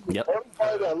Sermon. Yep.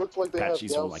 Everybody that looks like they have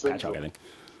Patchy's from Down like Patchogue, I syndrome. think.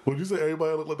 Would you say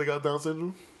everybody look like they got Down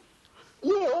syndrome?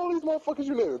 Yeah, all these motherfuckers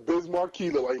you name. Biz Marquis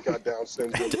look like he got Down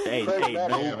syndrome. Hey, Craig hey,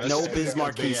 Mack- no Biz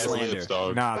Marquis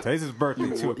slander. Nah, today's his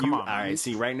birthday, too. Come on. All right,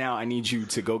 see, right now I need you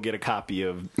to go get a copy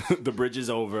of The Bridge is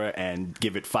Over and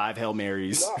give it 5 Hail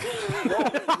Marys.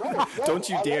 No, Don't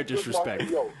you I dare like Biz disrespect.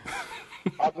 Marquis, yo.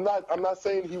 I'm not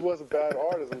saying he was a bad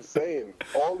artist. I'm saying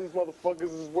all these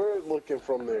motherfuckers is weird looking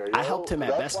from there. I yo. helped him at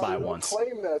That's Best why Buy they don't once.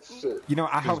 Claim that shit. You know,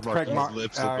 I helped Craig, Marquis'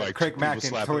 lips look like Craig people Mack in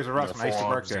slapping Toys R Us when I used to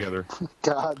work their there. forearms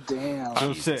God damn.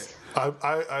 Real shit.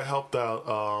 I helped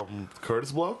out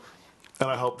Curtis Blow, and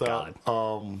I helped out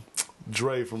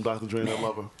Dre from Dr. Dre and That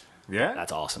Lover. Yeah?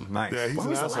 That's awesome. Nice. Yeah, he's When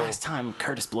an was the asshole. last time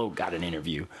Curtis Blow got an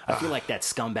interview? I feel like that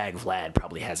scumbag Vlad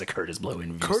probably has a Curtis Blow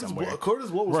interview somewhere. Curtis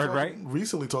Blow was Word, talking, right?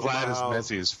 recently talking Vlad about is how,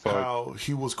 messy as fuck. how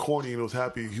he was corny and was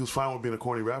happy. He was fine with being a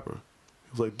corny rapper.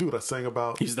 He was like, dude, I sang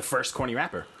about. He's the first corny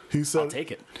rapper. He said, I'll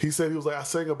take it. He said he was like, I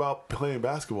sang about playing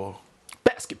basketball.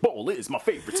 Basketball is my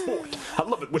favorite sport. I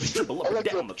love it when you dribble up and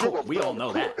down the court. We all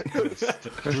know that.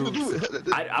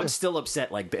 I'm still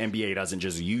upset like the NBA doesn't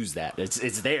just use that.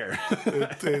 It's there.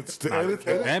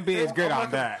 The NBA is good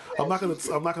on that. I'm not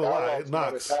gonna lie. It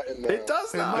knocks. It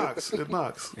does It knocks. It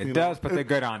knocks. It you does, know? but they're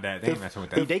good on that. They ain't messing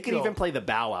with that. They could Yo. even play the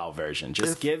Bow Wow version.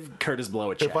 Just give Curtis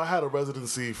Blow a check. If I had a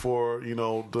residency for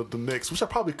the Knicks, which I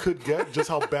probably could get, just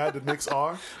how bad the Knicks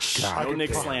are, I no could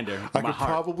Nick pro- slander. I My could heart.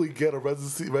 probably get a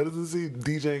residency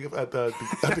DJing at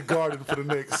the Garden for the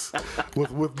Knicks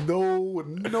with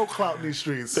no clout in these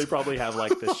streets. They probably have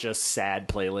like this just sad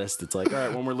playlist. It's like, all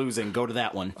right, when we're losing, go to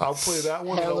that one. I'll play that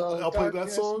one. Hello, I'll play that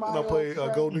darkness, song, and I'll my play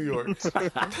old "Go New York."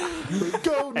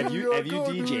 Go New Have you York. have you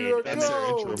go New DJ'd? York, That's their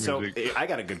go. intro. So Music. I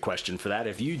got a good question for that.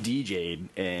 If you DJ'd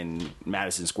in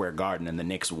Madison Square Garden and the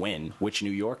Knicks win, which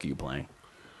New York are you playing?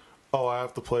 Oh, I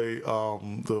have to play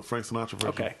the Frank Sinatra version.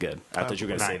 Okay, good. I thought you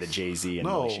were gonna say the Jay Z and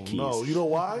No, Alicia Keys. no. You know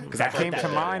why? That came to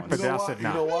mind, but You then know I why? said You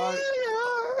know no. why?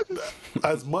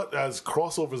 As much as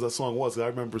crossovers that song was, I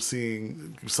remember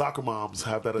seeing soccer moms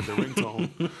have that as their ringtone.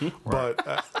 But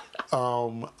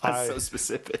That's so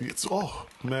specific. it's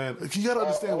man, you gotta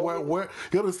understand where you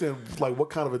gotta understand like what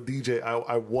kind of a DJ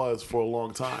I was for a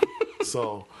long time.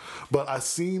 So, but I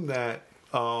seen that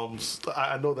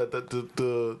I know that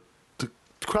the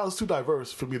crowd is too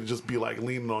diverse for me to just be like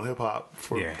leaning on hip hop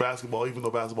for basketball, even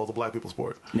though basketball's a black people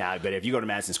sport. Nah, but if you go to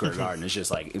Madison Square Garden, it's just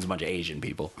like it's a bunch of Asian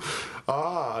people.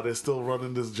 They're still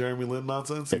running this Jeremy Lin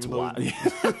nonsense. It's wild.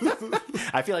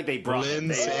 I feel like they brought him.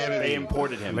 They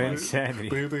imported him. Linsanity.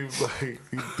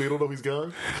 They don't know he's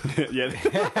gone. Yeah,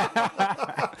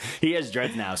 he has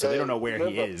dreads now, so they don't know where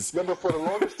he is. Remember, for the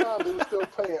longest time, they were still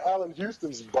paying Allen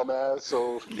Houston's bum ass.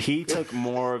 So he took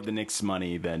more of the Knicks'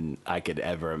 money than I could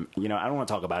ever. I don't want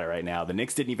to talk about it right now. The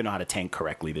Knicks didn't even know how to tank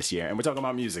correctly this year, and we're talking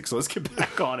about music, so let's get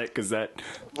back on it because that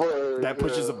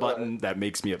pushes a button that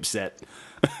makes me upset.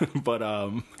 But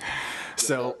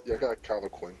so I got Calvin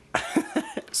Quinn.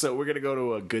 So we're gonna go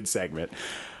to a good segment,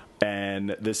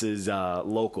 and this is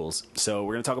locals. So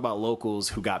we're gonna talk about locals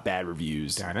who got bad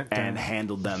reviews and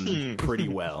handled them pretty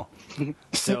well.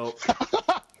 So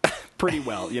pretty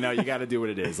well, you got to do what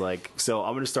it is. So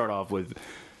I'm gonna start off with.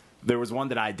 There was one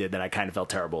that I did that I kind of felt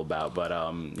terrible about, but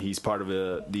he's part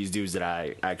of these dudes that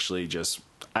I actually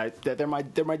they're my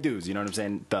dudes. You know what I'm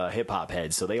saying? The hip hop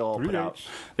heads. So they all put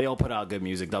out good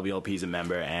music. WLP's a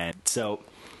member, and so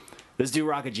this dude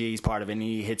Rocket G, he's part of it, and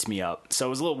he hits me up. So it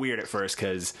was a little weird at first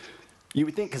because you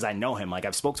would think, because I know him,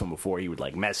 I've spoke to him before, he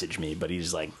would message me, but he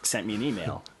just sent me an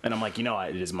email, and I'm like,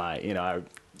 it is my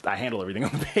I handle everything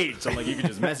on the page, so I'm like, you can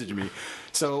just message me.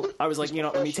 So I was like,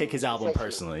 let me take his album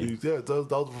personally. Yeah, that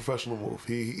was a professional move.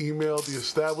 He emailed the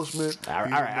establishment. All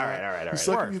right. You're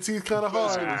sucking your teeth kind of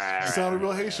hard. You sound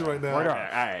real Haitian right now. All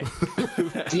right.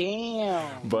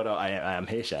 Damn. But I'm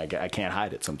Haitian. I can't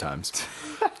hide it sometimes.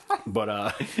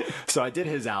 But so I did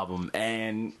his album,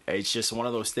 and it's just one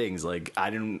of those things. I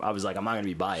was like, I'm not gonna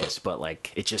be biased, but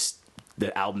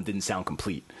the album didn't sound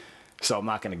complete. So I'm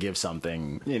not going to give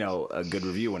something, a good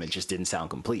review when it just didn't sound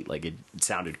complete. It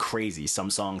sounded crazy. Some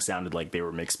songs sounded like they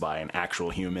were mixed by an actual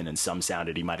human, and some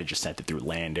sounded he might have just sent it through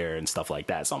Lander and stuff like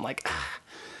that. So I'm like,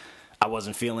 I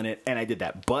wasn't feeling it, and I did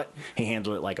that. But he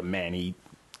handled it like a man. He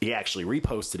actually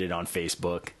reposted it on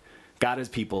Facebook, got his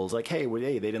people, was like, hey,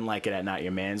 they didn't like it at Not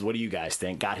Your Man's. What do you guys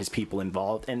think? Got his people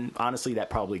involved, and honestly, that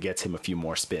probably gets him a few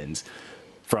more spins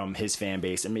from his fan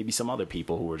base and maybe some other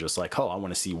people who were just like, I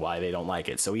want to see why they don't like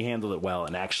it. So he handled it well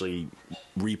and actually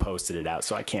reposted it out.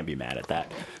 So I can't be mad at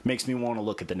that. Makes me want to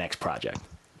look at the next project.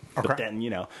 Okay. But then,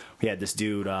 we had this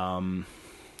dude,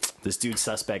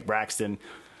 Suspect Braxton.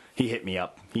 He hit me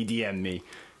up. He DM'd me.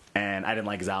 And I didn't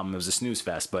like his album. It was a snooze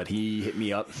fest. But he hit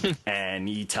me up, and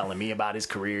he telling me about his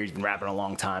career. He's been rapping a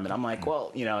long time. And I'm like,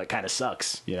 well, it kind of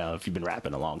sucks, if you've been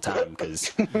rapping a long time,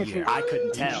 because I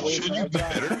couldn't tell. Should you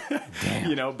better?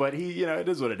 But he, it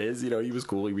is what it is. He was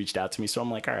cool. He reached out to me. So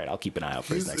I'm like, all right, I'll keep an eye out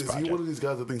for his next project. Is he one of these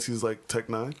guys that thinks he's like Tech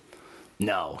Nine?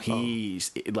 No,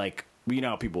 he's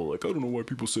how people I don't know why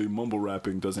people say mumble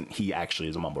rapping doesn't. He actually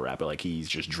is a mumble rapper. He's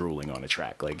just drooling on a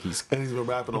track. And he's been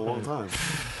rapping a long time.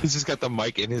 He's just got the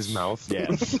mic in his mouth. Yeah.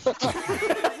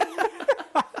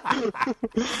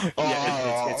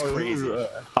 It's crazy.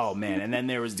 Oh man! And then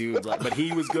there was dudes but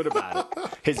he was good about it.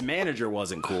 His manager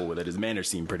wasn't cool with it. His manager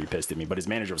seemed pretty pissed at me, but his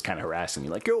manager was kind of harassing me,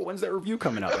 yo, when's that review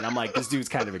coming up? And I'm like, this dude's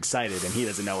kind of excited, and he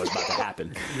doesn't know what's about to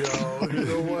happen. Yo, you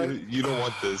know what? You don't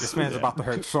want this. This man's about to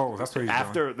hurt souls. That's what he's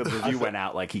After doing. the review went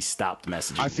out, he stopped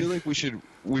messaging. I feel like we should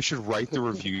write the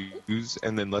reviews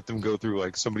and then let them go through.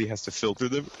 Somebody has to filter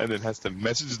them and then has to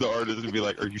message the artist and be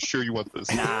like, "Are you sure you want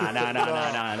this?" Nah. You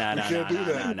can't do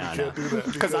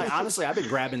that. Because honestly, I've been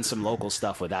grabbing some local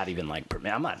stuff without even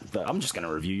I'm just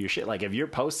gonna review your shit. If you're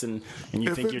posting and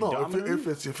you think you're dumb, if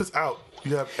it's out,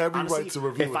 you have every right to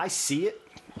review it. If I see it,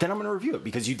 then I'm gonna review it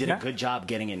because you did a good job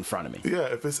getting it in front of me. Yeah,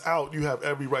 if it's out, you have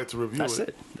every right to review That's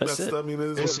it. That's it. I mean,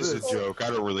 It's just a joke. I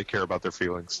don't really care about their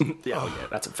feelings. Yeah,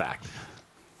 that's a fact.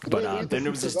 But then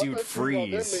there was this dude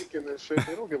Freeze.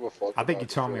 They don't give a fuck. I think you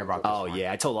told me about this. Oh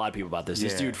yeah, I told a lot of people about this.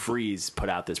 This dude Freeze put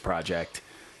out this project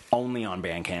only on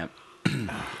Bandcamp.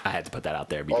 I had to put that out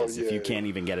there because if you can't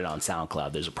even get it on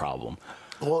SoundCloud, there's a problem.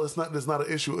 Well, it's not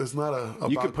an issue. It's not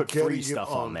you could put free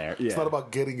stuff on there. Yeah. It's not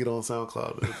about getting it on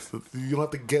SoundCloud. You don't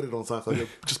have to get it on SoundCloud. You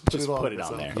just put it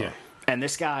on there. Yeah. And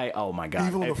this guy, oh my god!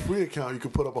 Even on a free account, you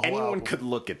can put up a whole anyone album. could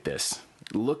look at this.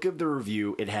 Look at the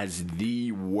review. It has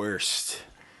the worst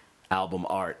album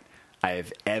art I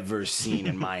have ever seen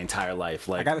in my entire life.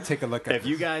 I got to take a look at if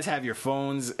you guys have your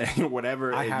phones and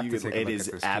whatever, it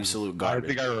is absolute garbage. I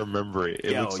think I remember it.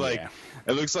 It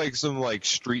looks like some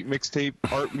street mixtape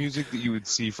art music that you would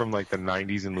see from the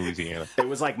 90s in Louisiana. It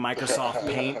was like Microsoft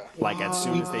Paint, as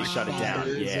soon as they shut it down.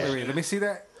 Yeah. Wait, let me see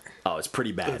that. Oh, it's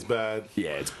pretty bad. It's bad.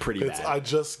 Yeah, it's pretty bad. I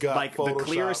just got the Photoshop.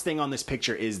 clearest thing on this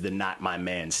picture is the "Not My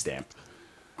Man" stamp.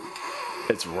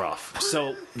 It's rough.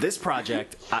 So this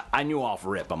project, I knew off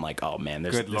rip. I'm like, oh man,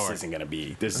 this isn't gonna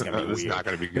be. This is gonna be This is weird. not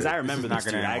gonna be good. Because I remember This is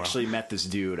this not dude. gonna I end well. actually met this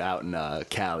dude out in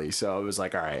Cali, so I was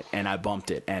like, all right, and I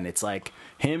bumped it, and it's like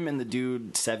him and the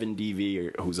dude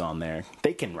 7DV who's on there.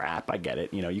 They can rap. I get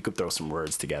it. You know, you could throw some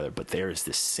words together, but there is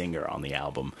this singer on the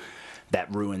album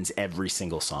that ruins every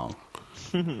single song.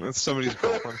 That's somebody's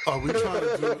girlfriend. Are we trying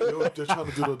to do? They're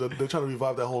trying to do. They're trying to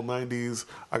revive that whole '90s.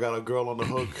 I got a girl on the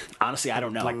hook. Honestly, I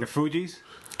don't know. Like the Fugees?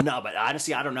 No, but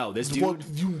honestly, I don't know. This dude. Well,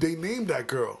 they named that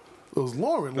girl. It was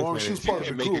Lauren. Lauren, she was part of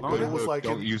the Make group, it but it was hook, like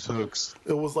don't use hooks.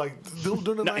 it was like during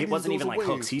the No, 90s. it wasn't even there like was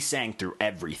a hooks. He sang through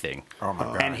everything. Oh, my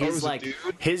God. And his was a dude?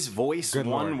 his voice, Good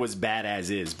one Lord. was bad as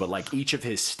is, but like each of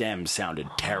his stems sounded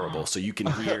terrible. So you can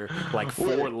hear like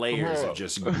 4 layers of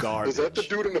just garbage. Is that the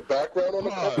dude in the background on the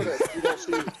cover that you don't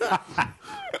see?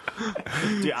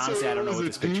 Dude, honestly, I don't know what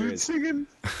this picture is. Singing?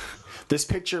 This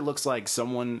picture looks like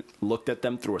someone looked at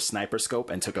them through a sniper scope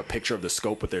and took a picture of the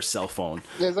scope with their cell phone.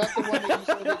 Is that the one that you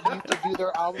said that you have to do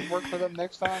their album work for them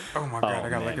next time? Oh, my God. I got to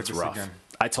man, look at it's this rough. again.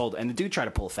 And the dude tried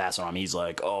to pull a fast one on me. He's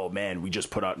like, "Oh man, we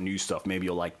just put out new stuff. Maybe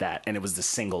you'll like that." And it was the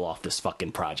single off this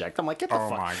fucking project. I'm like, "Get the Oh,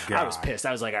 fuck!" my I was God. pissed.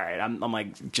 I was like, "All right, I'm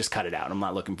like, just cut it out. I'm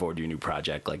not looking forward to a new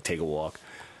project. Like, take a walk."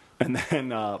 And then,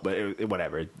 but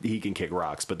whatever. He can kick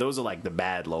rocks. But those are like the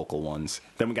bad local ones.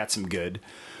 Then we got some good.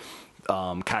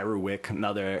 Kyru Wick,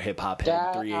 another hip hop head,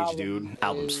 That 3H album dude.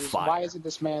 Album's is- fire. Why isn't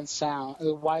this man sound?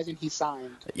 Why isn't he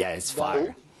signed? Yeah, it's That-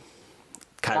 fire.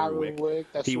 Kyru Kyru Wick. Wick,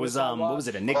 that's He was Suicide what was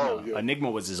it? Watch? Enigma. Oh, yeah. Enigma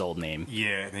was his old name.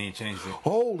 Yeah, then you changed it.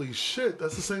 Holy shit,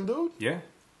 that's the same dude. Yeah.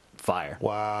 Fire.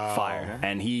 Wow. Fire.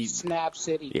 And he Snap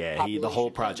City. Yeah, the whole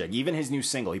Population. project, even his new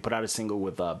single, he put out a single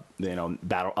with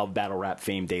battle rap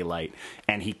fame Daylight,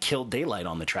 and he killed Daylight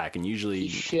on the track. And usually, He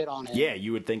shit on him. yeah,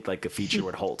 you would think like a feature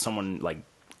would hold someone like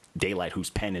Daylight, whose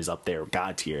pen is up there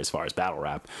god tier as far as battle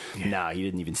rap. Nah, he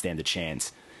didn't even stand a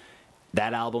chance.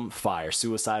 That album, fire.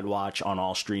 Suicide Watch on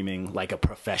all streaming, like a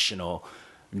professional.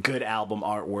 Good album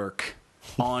artwork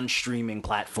on streaming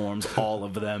platforms, all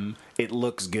of them. It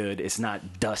looks good. It's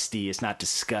not dusty. It's not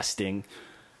disgusting.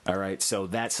 All right, so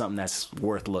that's something that's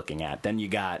worth looking at. Then you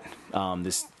got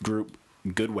this group,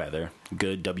 Good Weather,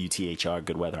 good WTHR,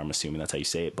 Good Weather. I'm assuming that's how you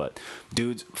say it. But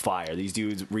dudes, fire. These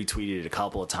dudes retweeted it a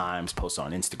couple of times, posted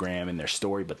on Instagram in their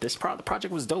story. But this the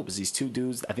project was dope. It's these two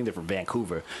dudes, I think they're from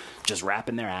Vancouver, just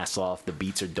rapping their ass off. The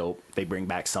beats are dope. They bring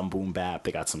back some boom bap.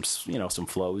 They got some, some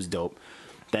flows, dope.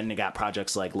 Then they got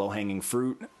projects like Low Hanging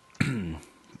Fruit,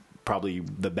 probably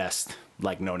the best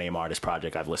like no name artist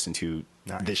project I've listened to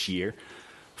this year.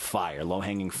 Fire. Low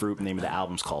Hanging Fruit. The name of the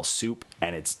album's called Soup,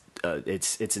 and it's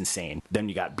insane. Then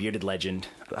you got Bearded Legend.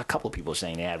 A couple of people are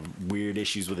saying they had weird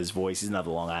issues with his voice. He's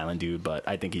another Long Island dude, but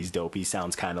I think he's dope. He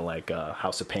sounds kind of like a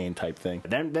House of Pain type thing.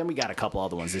 Then we got a couple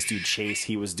other ones. This dude Chase,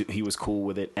 he was cool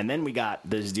with it. And then we got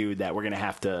this dude that we're gonna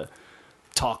have to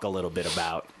talk a little bit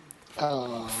about.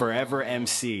 Forever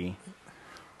MC,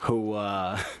 who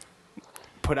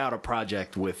put out a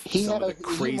project with some of the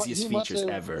craziest features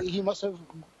ever. He must have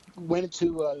went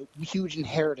into a huge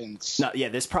inheritance. No, yeah,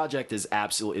 this project is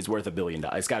worth $1 billion.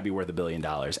 It's got to be worth $1 billion.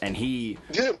 And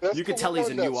Yeah, that's you could the tell he's a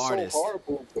one new that's so artist.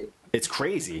 horrible, but- It's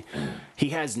crazy.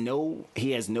 He has no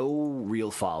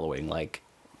real following. Like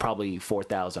probably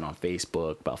 4,000 on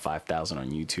Facebook, about 5,000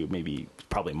 on YouTube, maybe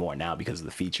probably more now because of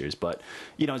the features. But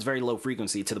it's very low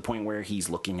frequency to the point where he's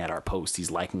looking at our posts,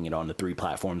 he's liking it on the 3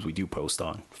 platforms we do post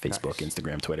on: Facebook,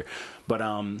 Instagram, Twitter. But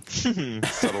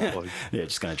Subtle plug. yeah,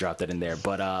 just gonna drop that in there.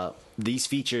 But these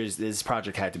features, this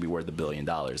project had to be worth $1 billion.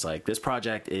 Like this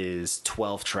project is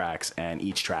 12 tracks, and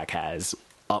each track has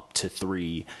up to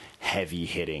 3 heavy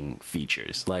hitting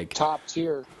features. Like Top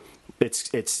tier.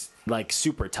 it's like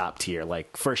super top tier.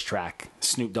 Like first track,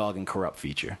 Snoop Dogg and Corrupt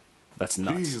feature. That's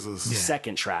nuts. Jesus. Yeah.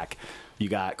 Second track, you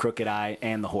got Crooked Eye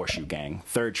and the Horseshoe Gang.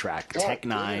 Third track, Tech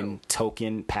Nine,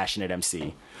 Token, Passionate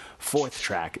MC. Fourth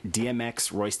track,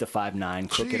 DMX, Royce da 5'9",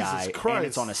 Crooked Jesus Eye, Christ. and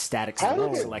it's on a static How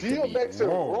did selected beat. DMX and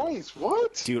Royce?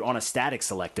 What? Dude, on a static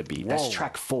selected beat. That's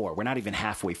track 4. We're not even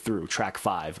halfway through. Track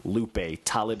 5, Lupe,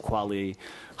 Talib Kweli,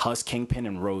 Hus Kingpin,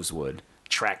 and Rosewood.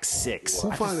 Track 6.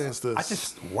 Who financed this? I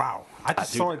just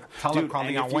saw Talib Dude, Kweli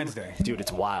and on if you- Wednesday. Dude,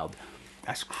 it's wild.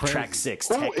 That's crazy. Track 6,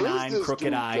 Who Tech is 9, this Crooked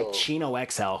dude, Eye, though? Chino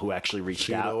XL, who actually reached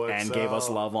Chino out and gave us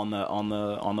XL. love on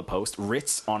the post.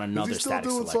 Ritz on Is another he still static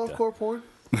doing selector. softcore porn?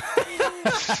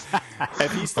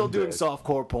 If he's still doing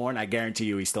softcore porn, I guarantee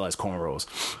you he still has cornrows.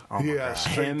 Yeah,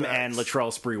 straight Him backs. and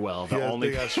Latrell Sprewell, the Yeah,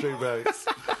 only. they got straight backs.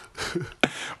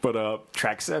 But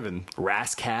track 7,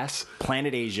 Ras Cass,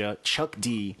 Planet Asia, Chuck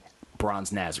D,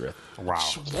 Bronze Nazareth. Wow.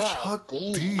 Chuck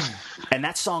D. And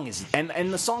that song is, and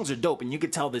the songs are dope. And you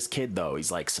could tell this kid though,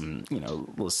 he's like some,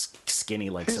 little skinny,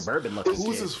 like suburban looking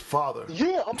Who's kid. his father?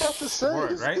 Yeah, I'm about to say.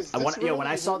 Word, right? When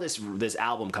I saw this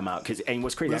album come out, and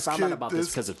what's crazy, This I found out kid- about this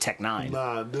this- because of Tech Nine.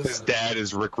 Nah, His this. dad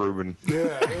is Rick Rubin.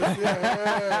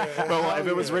 Yeah. Well, if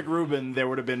it was Rick Rubin, there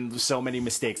would have been so many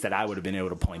mistakes that I would have been able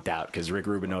to point out because Rick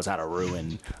Rubin knows how to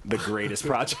ruin the greatest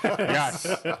project. Yes.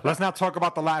 Let's not talk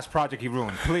about the last project he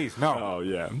ruined. Please, no. Oh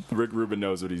yeah, Rick Rubin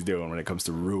knows what he's doing when it comes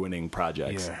to ruining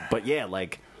projects. Yeah. But yeah,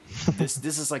 like this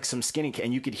is like some skinny,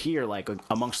 and you could hear like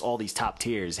amongst all these top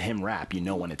tiers him rap. You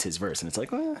know when it's his verse, and it's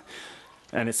like,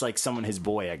 and it's like someone his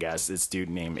boy, I guess. This dude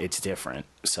named It's Different,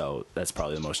 so that's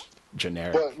probably the most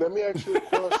generic But let me ask you a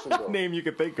question though. name you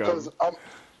could think Because of.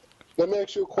 let me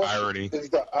ask you a question. Irony. Is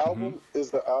the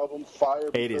album fire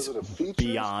It because is of the features?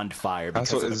 beyond fire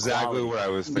because That's of the exactly quality. what I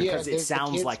was thinking. Yeah, Because it does the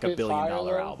sounds kid like a spit $1 fire, billion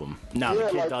though? album. No, Yeah,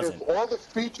 the kid like doesn't. if all the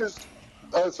features.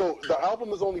 So the album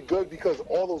is only good because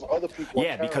all those other people.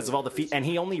 Yeah, because of all the and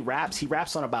he only raps. He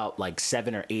raps on about like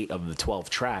 7 or 8 of the 12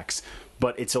 tracks,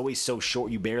 but it's always so short.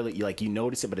 You barely you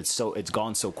notice it, but it's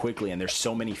gone so quickly, and there's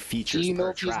so many Do features you know per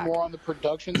if he's track. more on the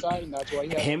production side, and that's why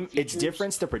he has Him, it's features?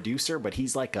 different. The producer, but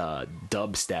he's like a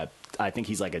dubstep. I think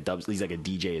he's like a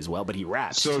DJ as well, but he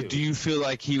raps. So too. do you feel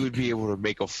like he would be able to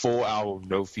make a full album,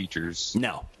 no features?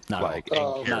 No, not Like, at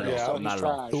all. and Not carry at all. So Not he's at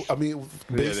all. trash. I mean,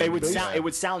 they- It would Basically, sound. It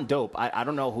would sound dope. I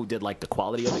don't know who did like the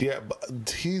quality of it. yeah, but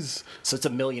he's. So it's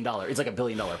 $1 million. It's like $1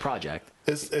 billion project.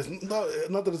 It's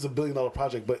not that it's $1 billion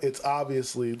project, but it's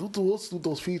obviously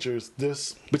those features.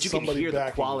 There's But you can somebody hear the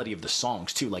backing quality of the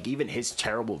songs too. Like even his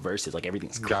terrible verses, like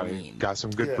everything's clean. Got some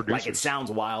good Yeah. producers. Like it sounds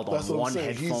wild on That's what I'm one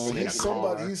saying. headphone in a He's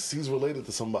somebody. car. He's related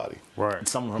to somebody. Word.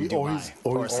 Someone from He- or Dubai he's-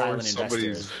 or or a he's- silent or investor.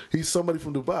 somebody's- He's somebody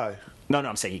from Dubai. No,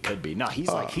 I'm saying he could be. No, he's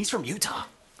like he's from Utah.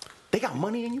 They got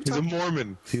money in Utah. He's a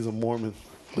Mormon. He's a Mormon.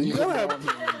 You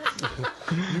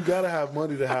gotta have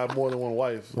money to have more than one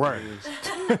wife. Word.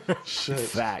 Shit.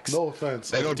 Facts. No offense.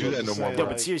 They don't do I'm that no just more, saying, No,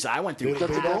 bro. but seriously, I went through They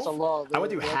don't? That's a law. I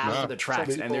went through half Nah. of the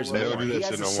tracks, and there's They don't more. do that He has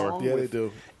shit a no more. song Yeah, they with-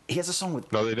 do. He has a song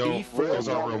with No, they don't. E40, Those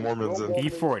aren't real Mormons. Then.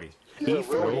 E40.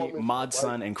 E40, Mod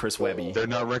Sun, and Chris Webby. They're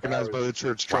not recognized by the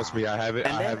church. Trust me, I have it.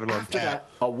 And I have then it on after tap.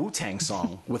 that, a Wu-Tang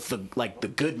song with the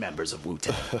good members of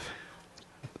Wu-Tang.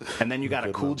 And then you got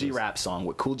a Cool G Rap song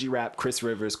with Cool G Rap, Chris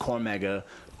Rivers, Cormega,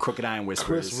 Crooked Eye and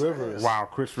Whispers. Chris Rivers. Wow,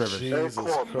 Chris Rivers. Jesus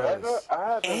Christ.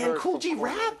 And Cool G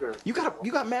Rap. You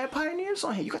got Mad Pioneers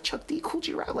on here. You got Chuck D, Cool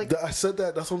G Rap. Like I said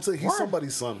that. That's what I'm saying. He's Word.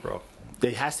 somebody's son, bro.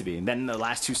 it has to be. And then the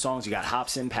last 2 songs, you got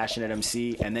Hobson, Passionate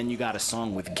MC, and then you got a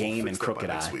song with Game and Fix that by Crooked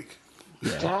next Eye. week.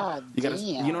 God You got,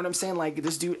 damn. you know what I'm saying? Like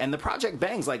this dude, and the project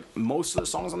bangs. Like most of the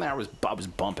songs on there, I was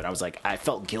bumping. I was like, I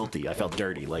felt guilty. I felt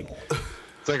dirty. Like,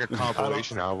 It's like a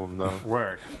compilation album, though.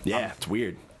 Word. yeah, it's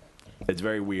weird. It's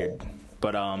very weird.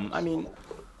 But I mean,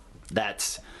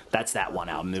 that's that one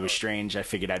album. It was strange. I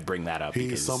figured I'd bring that up. He's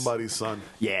because, somebody's son.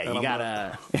 Yeah, And you I'm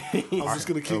gotta. I'm just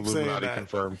gonna keep saying Illuminati that.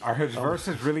 confirmed. Are his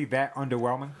verses really that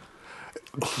underwhelming?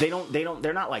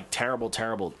 They're not like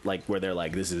terrible like where they're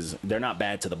like they're not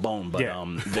bad to the bone, but Yeah.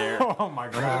 they're Oh my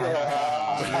god.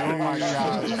 Oh my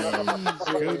god.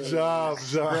 Good job,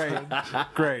 John.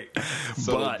 Great.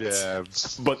 Subtle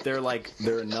jabs. but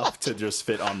they're enough to just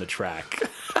fit on the track.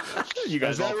 You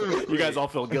guys that really- you guys all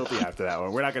feel guilty after that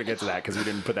one. We're not gonna get to that because we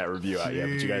didn't put that review out yet.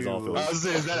 But you guys all feel. I was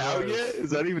saying, is that out yet?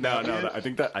 Is that even out No, yet? I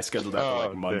think that I scheduled that for Oh,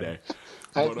 like Monday.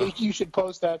 I think you should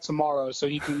post that tomorrow so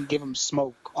you can give him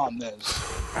smoke on this.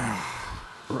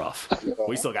 Rough.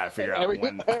 We still got to figure out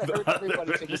when.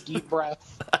 Everybody take a deep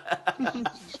breath.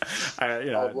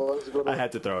 I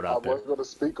had to throw it I out there. was going to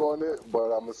speak on it,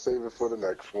 but I'm going to save it for the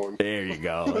next one. There you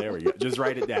go. There we go. Just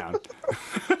write it down.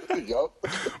 Yup.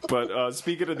 But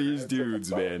speaking of these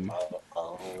dudes, man.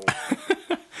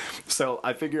 So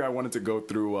I figure I wanted to go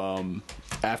through.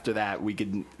 After that, we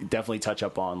could definitely touch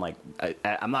up on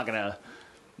I'm not gonna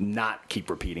not keep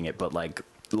repeating it, but like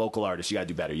local artists, you gotta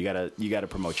do better. You gotta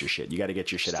promote your shit. You gotta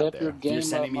get your shit Step out there. your You're game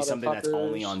sending up, me something that's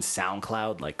only motherfuckers. on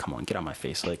SoundCloud. Like, come on, get on my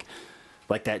face. Like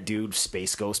that dude,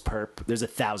 Space Ghost Perp. There's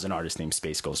 1,000 artists named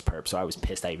Space Ghost Perp. So I was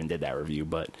pissed I even did that review,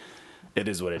 but it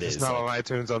is what it is. It's not Like,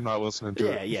 on iTunes. I'm not listening to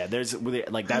yeah, it. yeah. That's the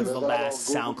that last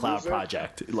on Google SoundCloud Music?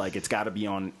 project. Like, it's got to be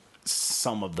on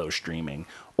some of those streaming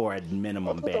or at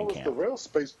minimum I thought that was the Bandcamp. real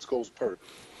Space Ghost perk.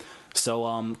 So,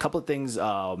 a couple of things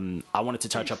I wanted to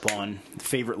touch up on.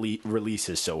 Favorite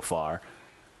releases so far.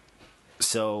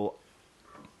 So,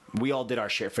 we all did our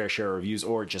fair share of reviews,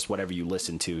 or just whatever you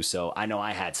listen to. So, I know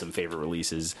I had some favorite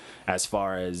releases as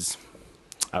far as,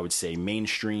 I would say,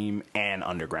 mainstream and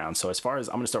underground. So, as far as,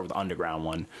 I'm going to start with the underground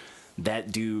one.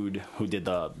 that dude who did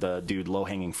the dude Low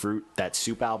Hanging Fruit, that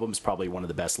Soup album is probably one of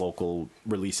the best local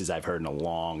releases I've heard in a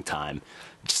long time.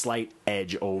 Slight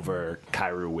edge over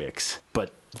Kairu Wicks,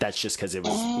 but that's just because it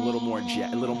was a little more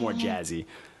jazzy.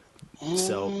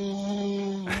 So,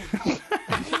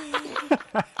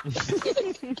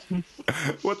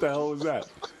 what the hell was that?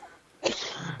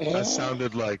 That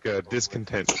sounded like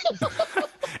discontent.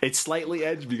 It's slightly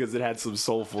edged because it had some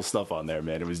soulful stuff on there,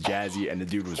 man. It was jazzy and the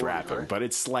dude was rapping, but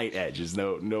it's slight edge. There's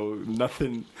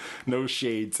nothing, no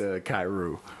shade to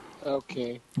Kairu.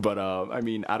 Okay. But I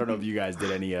mean, I don't know if you guys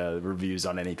did any reviews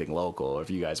on anything local, or if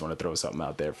you guys want to throw something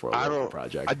out there for a local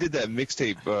project. I did that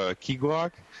mixtape Key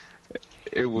Glock.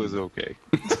 It was okay.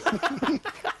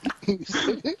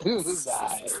 It was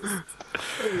nice.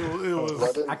 It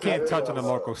was. I can't touch on the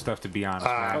local stuff, to be honest.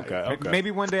 man. Okay. Maybe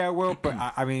one day I will, but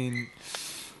I mean,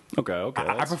 Okay.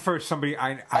 I prefer somebody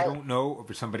I don't know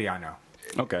over somebody I know.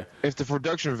 Okay. If the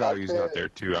production value's not there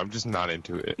too, I'm just not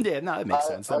into it. Yeah, no, that makes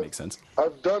sense. That makes sense.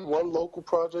 I've done one local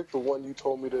project, the one you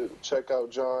told me to check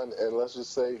out, John, and let's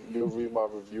just say you'll read my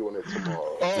review on it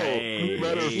tomorrow. Oh, Hey,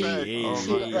 matter of fact,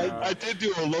 hey. I did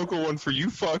do a local one for you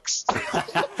fucks.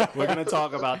 We're gonna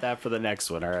talk about that for the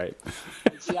next one. All right.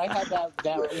 See, I had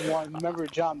that one. Remember,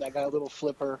 John, that guy, little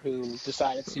flipper, who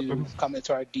decided to come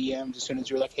into our DMs as soon as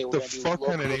you were like, "Hey, we're The gonna do fuck local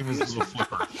kind of name is reviews." Little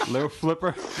Flipper? Little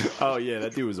flipper. Oh yeah,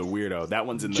 that dude was a weirdo. That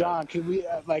one's in the. John, can we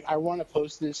I want to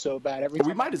post this so bad. Every We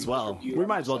time might I as read well. this review, We I'm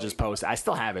might as well like, just post it. I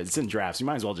still have it. It's in drafts. You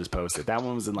might as well just post it. That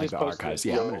one was in like Just the post it. archives.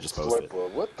 Yeah, I'm gonna just post it. Flipper,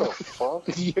 what the fuck?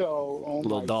 Yo, oh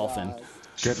Little my dolphin. God.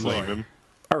 Good Flame lord. him.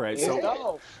 All right, so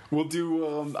Yo. we'll do.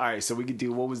 All right, so we could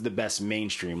do. What was the best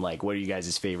mainstream? Like, what are you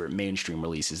guys' favorite mainstream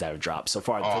releases that have dropped so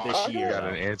far for this I year? got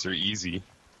an answer easy.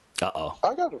 Uh-oh.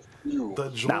 I got a few. The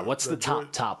joint, Now, what's the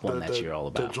top one that you're all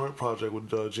about? The joint project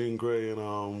with Jean Grey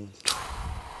and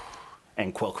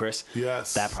And Quill Chris.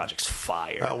 Yes. That project's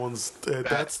fire. that one's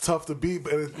that's tough to beat.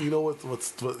 But you know what?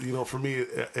 For me,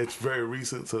 it's very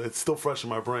recent, so it's still fresh in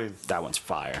my brain. That one's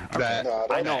fire. That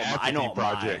I know. Apathy I know.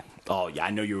 project. Oh yeah, I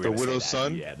know you were. The gonna say Widow's that.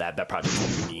 Son? Yeah, that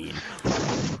project's mean.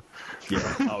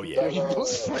 Yeah. Oh yeah.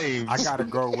 Flames. I gotta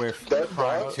go with That's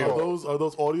Prime right. too. Are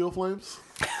those audio flames?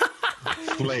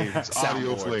 Flames.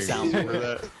 Audio Soundboard, flames. soundboard. Remember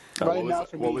that? Right now,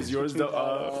 for What me, was it's yours? between,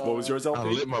 What was yours, I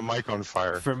LP? lit my mic on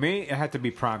fire. For me, it had to be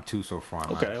Prime 2 so far.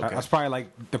 man. Okay. That's probably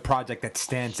like the project that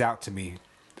stands out to me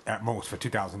at most for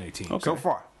 2018 so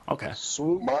far. Okay.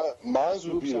 Swoop. Mine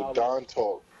would be the Swoop's Don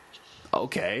Talk.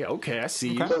 Okay. I see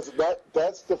you. Because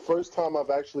that's the first time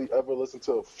I've actually ever listened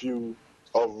to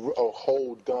a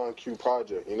whole Don Q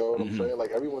project. You know what I'm saying? Like,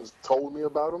 everyone's told me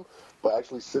about him, but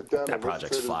actually sit down That and listen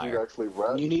project's to this fire. dude actually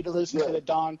rap. You need to listen Yeah. to the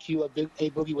Don Q, a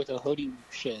Boogie with a hoodie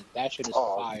shit. That shit is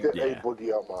Oh, fire. get Yeah. A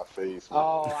Boogie out my face. Man.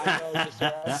 Oh, I know.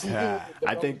 Just,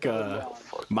 I think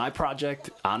my project,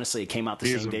 honestly, it came out the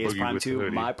Here's same a day as boogie Prime with the 2.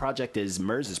 hoodie. My project is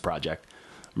Merz's project.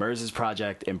 Merz's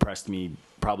project impressed me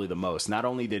probably the most. Not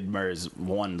only did Merz,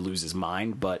 one, lose his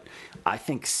mind, but I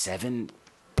think Seven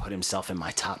put himself in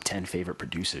my top 10 favorite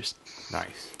producers.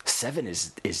 Nice. Seven is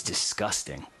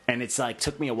disgusting. And it's like,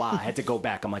 took me a while. I had to go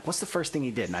back. I'm like, what's the first thing he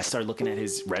did? And I started looking at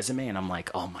his resume, and I'm like,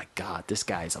 oh my God, this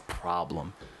guy is a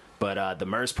problem. But the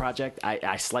Merz project,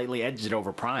 I slightly edged it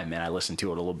over Prime, man. I listened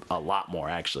to it a lot more,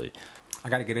 actually. I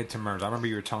gotta get into Merz. I remember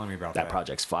you were telling me about That that.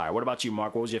 project's fire. What about you,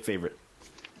 Mark? What was your favorite?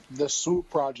 the Swoop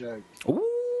project. Ooh,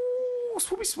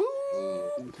 swoopy swoop.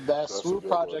 That That's a Swoop good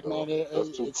project, one, man, though. it That's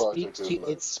two speaks projects, to isn't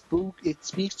it? it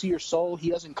speaks to your soul. He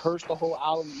doesn't curse the whole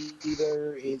album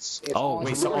either. It's Oh, on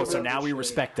wait, some really so good now we shit.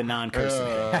 respect the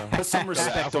non-cursing. Put some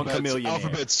respect on Chameleon.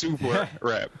 Alphabet Soup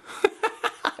rap.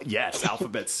 Yes,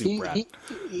 Alphabet Soup rap.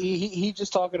 He's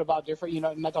just talking about different,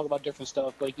 not talking about different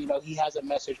stuff, but he has a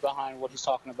message behind what he's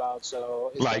talking about.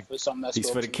 So it's Like, definitely something that's He's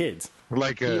for the spoke to me. kids.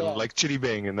 Like Chitty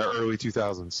Bang in the early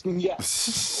 2000s.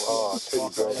 Yes. Oh,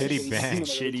 Titty Bang.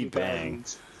 Shitty Bang.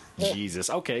 Jesus.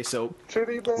 Okay, so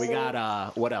Chitty Bang. we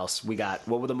got what else? What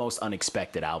were the most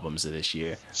unexpected albums of this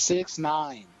year?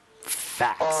 6ix9ine.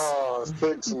 Facts. Oh,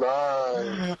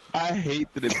 6ix9ine. I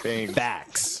hate that it bangs.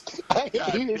 Facts. I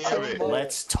hate it so damn it. much.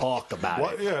 Let's talk about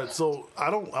What? it. Yeah. So I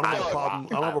don't have a problem. I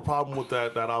don't have a problem with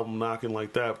that album knocking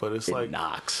like that. But it's It like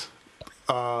knocks.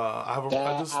 I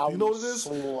That just album you know what it is.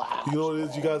 slaps, You know what it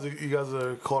is. bro. You guys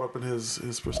are caught up in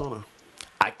his persona.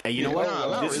 You know what? Nah,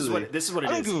 not This is really. what it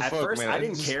I don't is. give a At fuck, first, man. I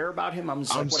didn't care about him. I'm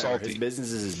just I'm like, whatever. salty. His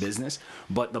business is his business.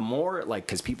 But the more,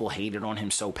 because people hated on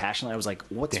him so passionately, I was like,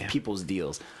 what's people's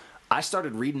deals? I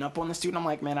started reading up on this dude, and I'm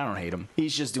like, man, I don't hate him.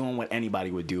 He's just doing what anybody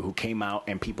would do who came out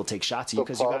and people take shots at you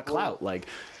because you got clout. Like,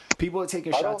 people are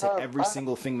taking shots at every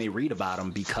single thing they read about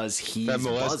him because he's That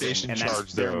buzzing. molestation And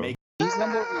charge, they're though. making. He's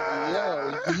number,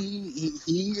 yeah.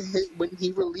 when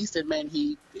he released it, man,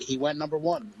 he went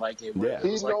 #1. Like it Yeah. was He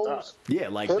like knows. that. Yeah,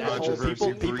 like Him that whole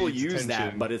controversy people breeds use that,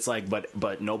 tension. but it's like,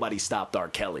 but nobody stopped R.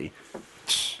 Kelly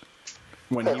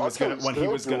when he Hey, was R. gonna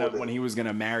Kelly's still doing when it. he was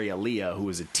gonna marry Aaliyah, who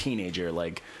was a teenager.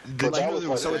 Like, But like, that was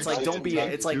like so it's like don't be a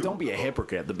 1992.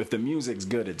 hypocrite. If the music's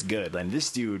good, it's good. And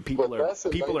this dude, people But are that's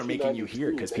in making you hear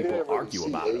it 1992. because They people didn't really argue see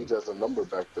about it. age as a number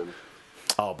back then.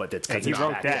 Oh, but that's because He it's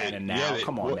wrote back that. then and now. Yeah,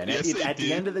 Come on, well, man. yes, they At the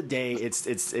did. end of the day,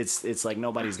 it's like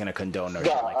nobody's gonna condone no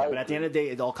Yeah, shit like that. I But at the end of the day,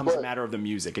 it all comes to a matter of the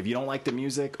music. If you don't like the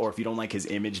music, or if you don't like his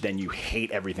image, then you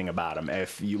hate everything about him.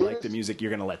 If you like the music, you're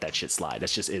gonna let that shit slide. That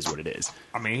just is what it is.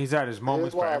 I mean, he's at his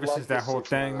moments, why but I ever like since that this whole 6 ix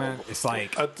thing, 9ine man, album. it's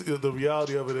like, The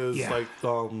reality of it is Yeah. like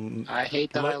I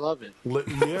hate that. I love it.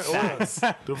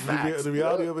 The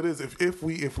reality of it is if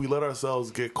we let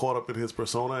ourselves get caught up in his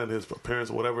persona and his appearance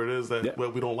or whatever it is that Yeah.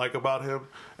 what we don't like about him,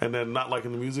 and then not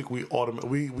liking the music, we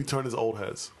turn as old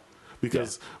heads.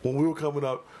 Because when we were coming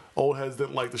up, old heads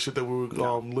didn't like the shit that we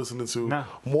were listening to. No.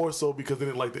 More so because they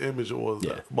didn't like the image that was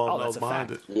that was that's a behind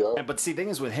fact. it. Yeah. And, but see, the thing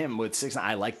is with him, with 6 ix 9ine,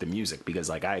 I like the music because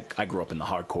like I grew up in the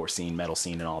hardcore scene, metal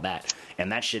scene, and all that,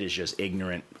 and that shit is just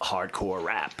ignorant hardcore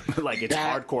rap. Like it's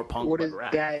hardcore punk What but is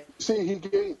rap. that? See,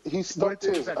 he stuck What's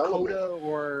to it? his That element. Coda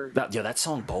or That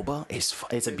song Boba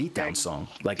it's a beatdown song.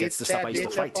 Like it's the stuff I used to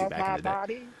bitch fight to up back in the off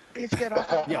day. my body. Bitch, get off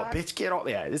my Yo, body. bitch, get off.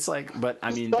 Yeah, it's like, but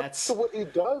I mean, Stuck that's to what he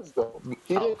does though.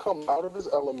 He didn't come out of his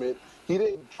element. He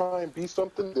didn't try and be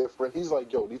something different. He's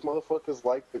like, yo, these motherfuckers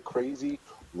like the crazy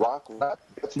rock rap.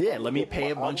 yeah. Let me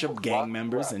pay a bunch of rock gang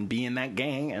members rap. and be in that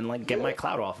gang and like get my Yeah.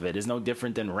 clout off of it. It's no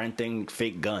different than renting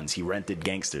fake guns. He rented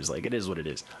gangsters. Like it is what it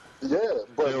is. Yeah,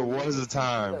 but There was a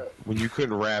time when you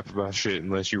couldn't rap about shit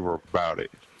unless you were about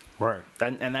it. right.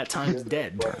 And that time's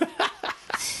dead.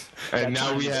 And now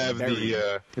time we is have buried.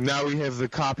 the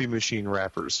copy machine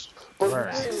rappers. But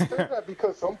Right. he didn't say that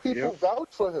because some people vouch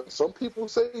for him. Some people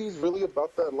say he's really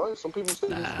about that life. Some people say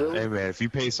he's really. Hey man, if you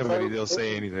pay somebody, they'll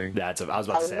say anything. I was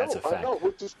about to say that's a fact. I know,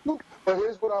 which is true. But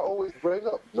here's what I always bring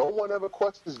up: no one ever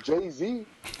questions Jay-Z. You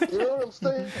know what I'm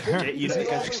saying?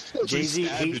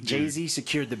 Jay-Z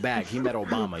secured the bag. He met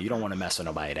Obama. You don't want to mess with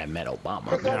nobody that met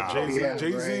Obama.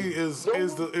 Jay-Z is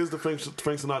the Frank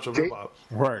Sinatra of hip hop.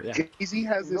 Right. Yeah. Jay-Z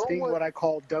has this No thing, one- what I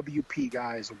call WP,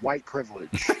 guys, white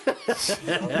privilege.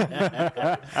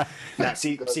 Now,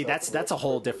 see, that's a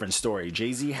whole different story.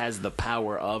 Jay-Z has the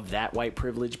power of that white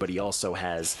privilege, but he also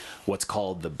has what's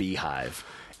called the beehive.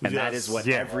 And that Yes. is what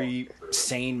Yeah. every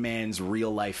sane man's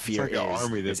real life fear like an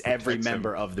army that is every protects him.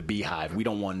 member of the beehive. We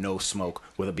don't want no smoke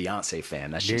with a Beyonce fan.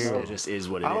 That's just Yeah. it just is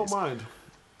what it I don't is. mind.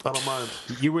 I don't mind.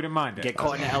 You wouldn't mind that. Get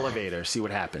caught in the elevator, see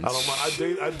what happens. I don't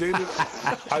mind. I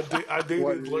dated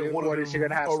What is like it- one what of is she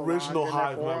gonna have, the original Solange in there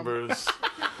Hive for him? members,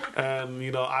 and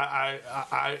you know,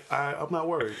 I'm not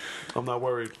worried. I'm not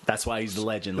worried. That's why he's the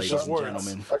legend, It's ladies just and words.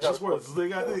 gentlemen. I got Just a words. They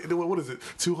got what is it?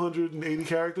 280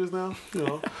 characters now. You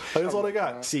know, like, that's all they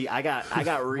got. See, I got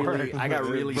really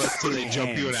Till skinny they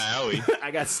jump you in hands. an alley. I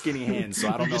got skinny hands, so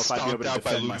I don't You know get if I'd be able stomped to out by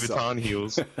defend Louis myself. Vuitton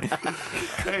heels.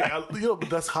 Hey, you know, but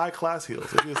that's high class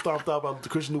heels. If you're stomped out by the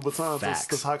Christian Louboutins, Facts.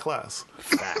 that's high class.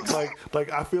 Facts.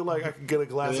 Like I feel like I could get a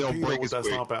glass They of don't Pinot break with as that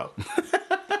quick. stomp out.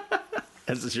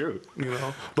 That's the truth. You know,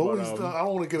 I don't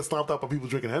want to get stomped out by people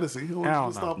drinking Hennessy. I want Hell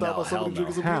to get no. stomped out by No, somebody hell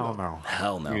drinking some Hell Pinot. no.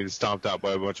 Hell no. You get stomped out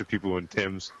by a bunch of people in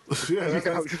Tim's. Yeah, I was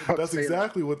about that's to say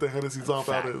exactly what the Hennessy stomp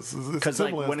out is. It's Because like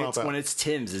Timberland when stomp out. it's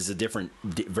Tim's, is a different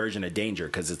version of danger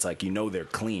because it's like you know they're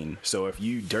clean. So if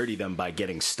you dirty them by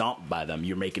getting stomped by them,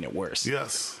 you're making it worse.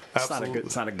 Yes, It's absolutely.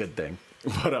 not a good thing.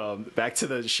 But back to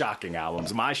the shocking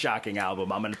albums. My shocking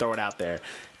album, I'm gonna throw it out there,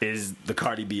 is the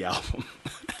Cardi B album.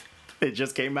 It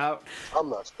just came out, I'm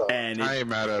not stopped. and I ain't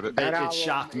mad at it. it album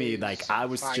shocked me. is Like I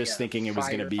was fire, just thinking it was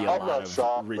going to be a fire. I'm lot not shocked at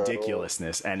all. of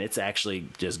ridiculousness, and it's actually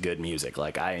just good music.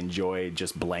 Like I enjoy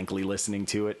just blankly listening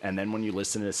to it, and then when you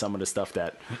listen to some of the stuff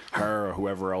that her or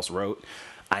whoever else wrote,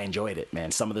 I enjoyed it,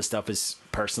 man. Some of the stuff is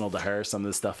personal to her. Some of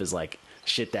the stuff is like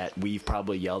shit that we've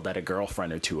probably yelled at a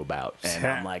girlfriend or two about, and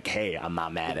I'm like, hey, I'm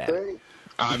not mad at it. Hey,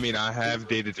 I mean, I have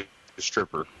dated a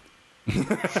stripper.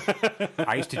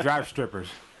 I used to drive strippers.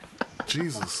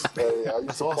 Jesus. hey, I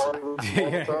used to awesome. party with them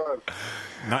all the time.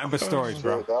 Nothing but stories, Yeah,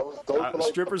 bro. that was those were, like,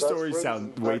 Stripper the best stories friends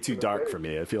sound back way in too the dark day. for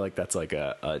me. I feel like that's like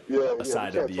a Yeah,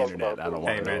 side we of can't the talk internet. about I don't those.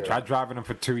 want Hey, to man, know. try driving them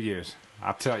for 2 years.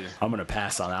 I'll tell you. I'm gonna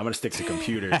pass on that. I'm gonna stick to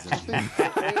computers. And,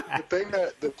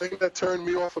 The thing that turned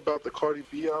me off about the Cardi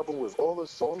B album was all the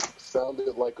songs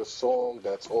sounded like a song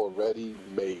that's already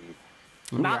made.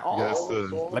 not all. That's All the the-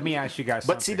 songs- Let me ask you guys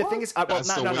But see, something. the thing is, well,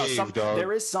 That's the no. wave, Some, dog.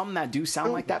 there is some that do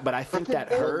sound like that, but I think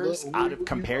that Are hers, we- out of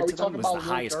compared Are we to them, talking was the about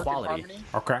Lil highest Durk and quality. Harmony?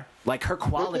 Okay. Like her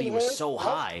quality was Lil so Durk?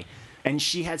 high And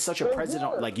she had such a presence,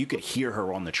 like you could hear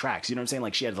her on the tracks. You know what I'm saying?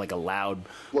 Like she had like a loud,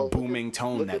 booming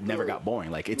tone that never got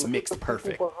boring. Like it's mixed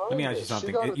perfect. Let me ask you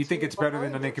something. You think it's better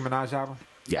than the Nicki Minaj album?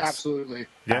 Yes, Absolutely.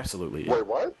 Yeah. absolutely. Yeah. Wait,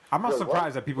 what? I'm not Wait, surprised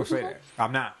what? that people say that.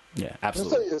 I'm not. Yeah, You say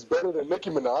absolutely. it's better than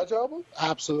Nicki Minaj album?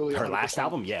 Absolutely. Her last 100%.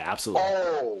 album, yeah, absolutely.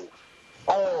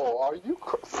 Are you?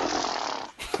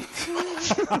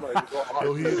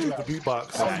 Yo, he hit you with the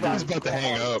beatbox. I was about to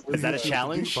hang up. Is that a He hit you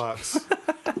with the challenge?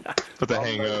 Beatbox. About to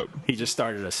hang up. He just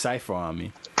started a cipher on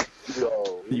me.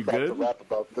 Yo, You about to good? rap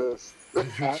about this. He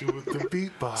hit you with the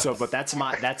beatbox. So, but that's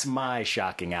my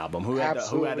shocking album. Who had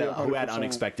who had Absolutely, 100%.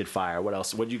 Unexpected Fire? What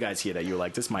else? What did you guys hear that you were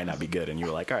like, this might not be good, and you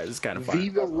were like, all right, this is kind of fun.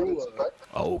 Viva Rula.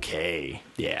 Okay,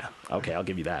 yeah, okay, I'll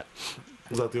give you that.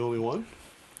 Was that the only one?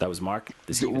 That was Mark.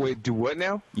 This evening. Wait, do what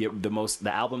now? Yeah,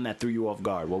 the album that threw you off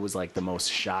guard. What was like the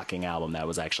most shocking album that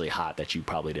was actually hot that you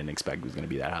probably didn't expect was going to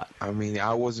be that hot? I mean,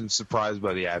 I wasn't surprised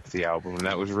by the Apathy album, and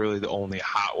that was really the only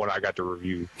hot one I got to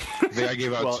review. I think I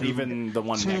gave out Well, two, even the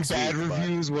one two next bad week, but-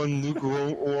 reviews, one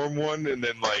lukewarm one, and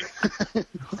then like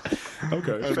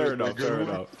Okay, And fair the enough, good fair one.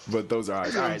 enough. But those are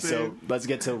ours. All right, so let's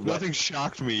get to what. nothing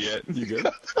shocked me yet. You good?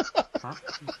 All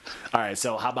right,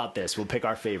 so how about this? We'll pick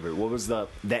our favorite. What was but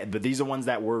these are ones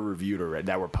that were reviewed already,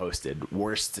 that were posted.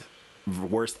 Worst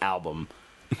album,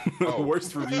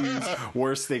 worst reviews,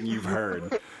 worst thing you've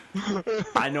heard.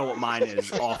 I know what mine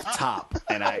is off top,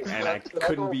 and I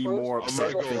couldn't be more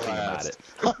upset go thinking about last.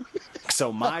 it.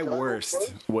 So my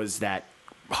worst was that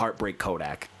Heartbreak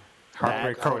Kodak.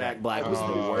 Heartbreak That Kodak Black was the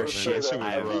worst man, shit that shit was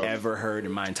I've rough. ever heard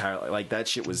in my entire life. Like that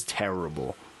shit was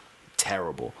terrible,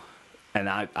 terrible. And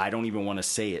I don't even want to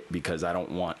say it because I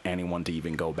don't want anyone to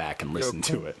even go back and listen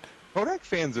to it. Kodak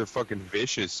fans are fucking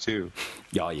vicious too.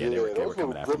 Y'all, yeah, they were those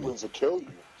coming little after me. gremlins will kill you.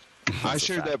 I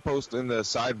shared that post in the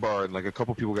sidebar, and like a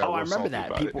couple people got. Oh, I real remember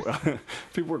salty that. about People,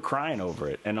 people were crying over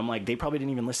it, and I'm like, they probably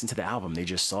didn't even listen to the album. They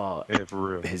just saw Yeah, for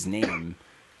real. his name.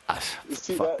 You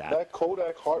see, Fuck that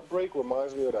Kodak Heartbreak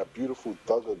reminds me of that beautiful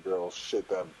Thugger Girl shit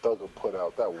that Thugger put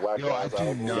out. That whack Yo, I ass do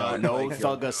album. not- No like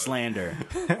Thugger slander.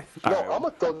 No, I'm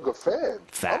a Thugger fan.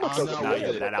 Facts. I'm a Thugger No, fan.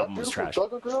 yeah, that album was beautiful trash.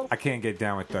 Thugger Girl? I can't get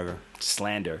down with Thugger.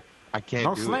 Slander. I can't.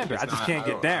 No do slander. It. I It's just not- can't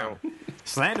get don't- down.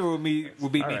 Slander will be All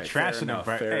me right, trashing fair enough. him.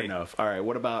 But Fair hey, enough. All right,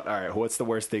 what about? All right, what's the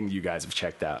worst thing you guys have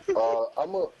checked out?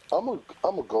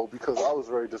 I'm a go because I was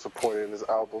very disappointed in this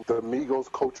album. The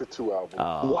Migos Culture 2 album.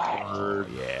 Oh,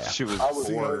 yeah. She was. I was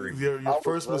boring. Your I was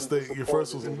first very mistake. Your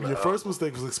first was disappointed in your that first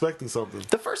mistake was expecting something.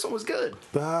 The first one was good.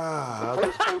 Ah,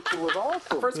 First Culture was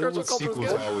awesome. First It Culture was Culture was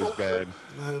Sequel's good. always bad.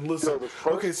 man, Yo, listen. the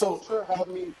first Okay, so Culture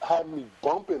had me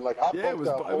bumping. Like I Yeah, bumped it was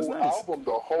that it was whole nice. album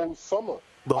the whole summer.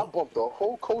 The- I bumped the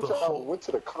whole Culture the whole- album. Went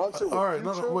to the concert. With all right,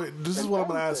 no, Future wait. This is and what I'm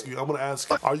gonna ask everything. you. I'm gonna ask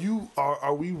you.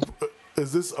 Are we?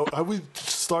 Is this? Have we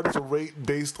started to rate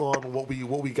based on what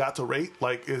we got to rate?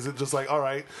 Like, is it just like, all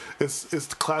right, it's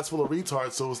class full of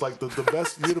retards, so it's like the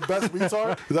best. You're the best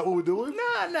retard. Is that what we're doing?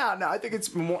 No. I think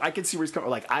it's more. I can see where he's coming.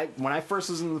 Like when I first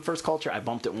was in the first Culture, I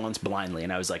bumped it once blindly,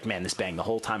 and I was like, man, this bang. The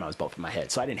whole time I was bumping my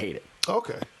head, so I didn't hate it.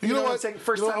 Okay. You, know know what I'm what? saying?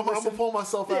 First You know, time I'm gonna listen. pull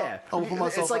myself out. Yeah, I'm gonna pull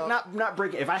myself it's like out. not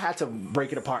breaking. If I had to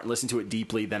break it apart and listen to it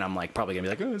deeply, then I'm like probably gonna be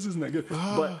like, oh, this isn't that good.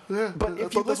 But yeah, but I if you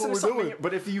thought that's listen to what we're something, doing.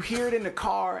 but if you hear it in the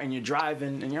car and you're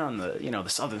driving and you're on the the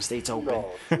southern states open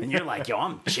and you're like, yo,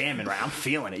 I'm jamming right, I'm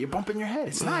feeling it. You're bumping your head.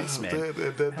 It's nice, man. And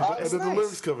then It's the nice.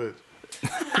 lyrics come in.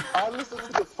 I listened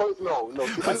to the first. No.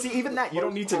 But see, even that, you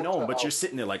don't need to know them, but you're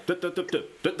sitting there like, you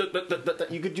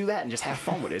could do that and just have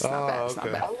fun with it. It's not bad. It's not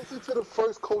okay. bad. I listened to the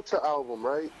first Culture album,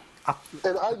 right?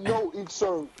 And I know each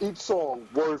song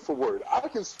word for word. I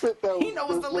can spit that. He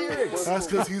knows the lyrics. That's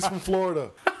because he's from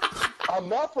Florida. I'm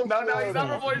not from Florida. he's not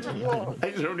from Florida.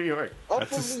 He's from New York. I'm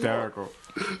that's from New York. hysterical.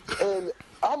 And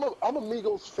I'm a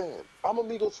Migos fan. I'm a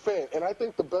Migos fan, and I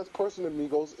think the best person in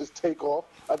Migos is Takeoff.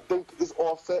 I think it's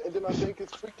Offset, and then I think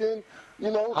it's freaking,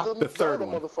 the third other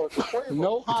one. motherfucker. Quavo.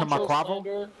 No talking about Honcho Quavo?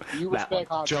 slander. You That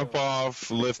respect Honcho. Jump off,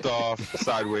 lift off,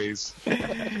 sideways.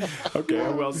 Okay,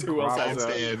 who else has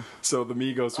Stand. So the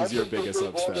Migos I was your think they biggest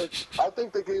gave all upset. I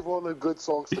think they gave all the good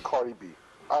songs to Cardi B.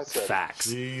 I said it. Facts.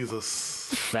 Jesus.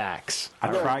 Facts. I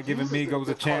No, tried giving Jesus Migos a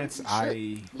did chance.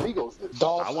 Cardi B shit. Migos did.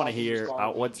 Dolph I want to Lundgren hear.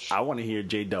 songs. I want to hear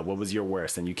J Dub. What was your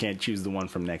worst? And you can't choose the one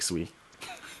from next week.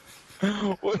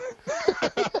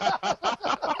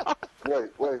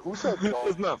 Wait, who said Dolph?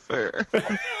 That's not fair.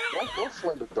 Don't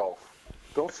slander Dolph.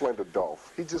 Don't slander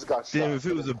Dolph. He just got shot. Damn, if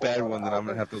it was a bad one, then I'm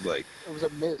gonna have to like. It was a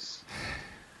miss.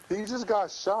 He just got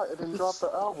shot and then dropped the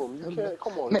album. You can't.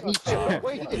 Come on. Man, he should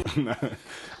wait. All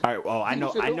right. Well, I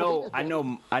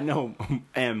know.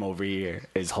 M over here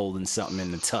is holding something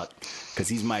in the tuck because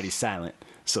he's mighty silent.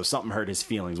 So something hurt his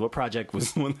feelings. What project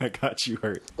was the one that got you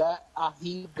hurt? That I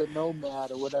Heed the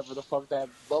Nomad or whatever the fuck that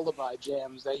lullaby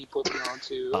jams that he put me on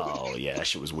to. Oh yeah, that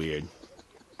shit was weird.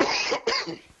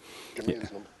 Give me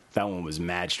his number. That one was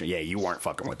mad. Yeah, you weren't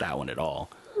fucking with that one at all.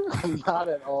 Not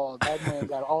at all. That man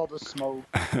got all the smoke.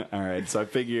 All right, so I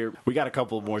figure we got a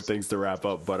couple more things to wrap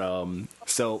up, but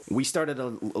so we started a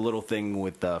little thing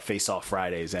with Face Off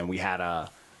Fridays, and we had a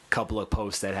couple of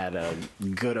posts that had a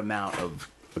good amount of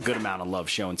love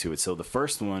shown to it. So the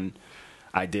first one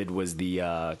I did was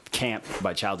the Camp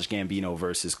by Childish Gambino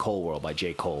versus Cole World by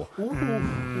J. Cole.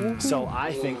 So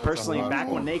I think personally, back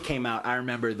when they came out, I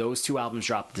remember those two albums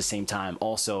dropped at the same time.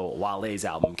 Also, Wale's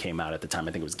album came out at the time.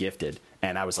 I think it was Gifted,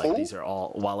 and I was like, these are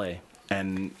all Wale.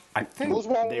 And I think Who's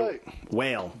Wale?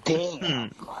 Whale.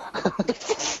 Damn.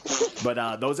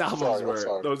 But those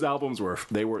albums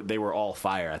were all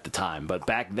fire at the time. But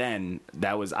back then,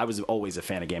 I was always a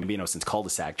fan of Gambino since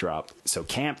Cul-de-sac dropped. So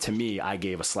Camp, to me, I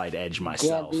gave a slight edge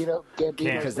myself Gambino.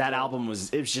 because that album was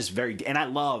just very, and I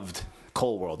loved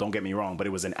Cole World. Don't get me wrong, but it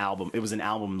was an album. It was an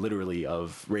album literally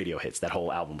of radio hits. That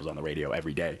whole album was on the radio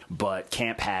every day. But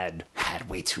Camp had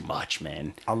way too much,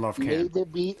 man. I love Camp.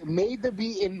 Made the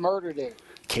beat and murdered it.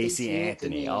 Casey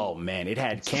Anthony. Oh man, it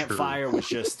had Campfire was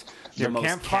just the most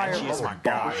Campfire, catchiest oh my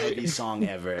God. heavy song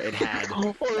ever. It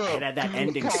had that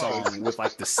ending song with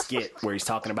like the skit where he's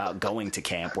talking about going to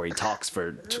camp, where he talks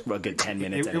for a good 10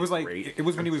 minutes. It was like great. it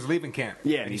was when he was leaving camp.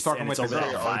 Yeah, and he's talking with over the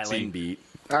that girl. violin beat.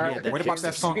 All right. What about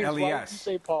that song Why did you LES?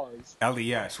 say pause?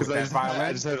 LES with that I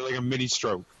violin. just had like a mini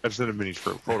stroke.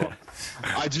 Hold on.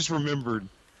 I just remembered.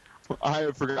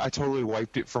 I forgot. I totally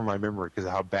wiped it from my memory because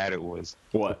of how bad it was.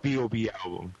 What? The B.O.B.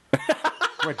 album.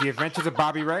 What, The Adventures of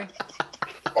Bobby Ray?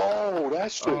 Oh,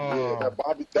 that shit, yeah.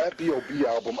 That B.O.B.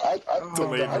 album. I didn't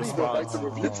even like the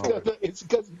review for it. It's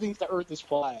because he thinks the Earth is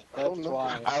flat. That's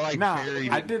why. I like Nah, buried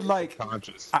I it did like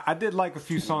conscious. I did like a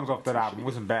few songs off that album. It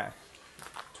wasn't bad.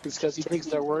 It's because he thinks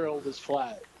the world is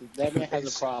flat. That man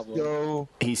has a problem. Yo,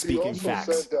 He's speaking also facts.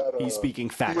 said that, He's speaking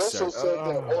He facts, also sir. said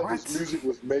that all what? his music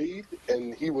was made,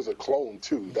 and he was a clone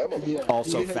too. That motherfucker. Yeah.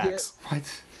 Also Yeah, facts. What?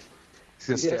 he's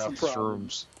gonna stay Yeah, off some shrooms.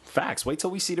 problems. Facts. Wait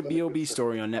till we see the B.O.B.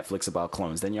 story on Netflix about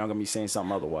clones. Then y'all gonna be saying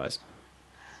something otherwise.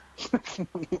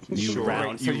 You Sure.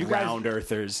 round, So you you guys- round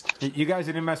earthers. You guys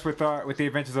didn't mess with The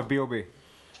Adventures of B.O.B.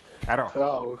 at all.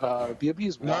 Oh,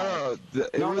 B.O.B.'s wild.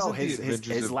 It No, wasn't The his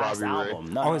Adventures of last Bobby Ray.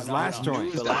 album. No, Oh, no, his no, last no.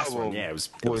 joint. The last one, yeah, it was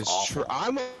awful.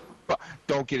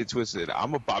 Don't get it twisted.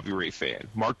 I'm a Bobby Ray fan.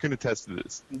 Mark can attest to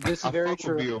this. This is I very fuck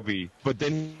true. with B.O.B., but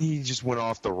then he just went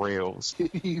off the rails. Damn,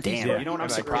 Yeah. you know what? I'm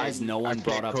And I surprised can't- no one I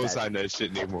brought can't up co-sign that. that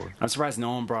shit anymore. I'm surprised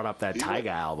no one brought up that Tyga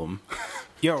album.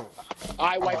 Yo,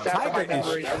 I wiped that from my Tyga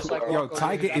memory. is just like yo, Rocco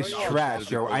Tyga did. is trash,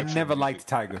 yo. I never liked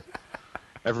Tyga.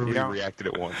 Everybody You know? reacted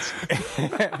at once.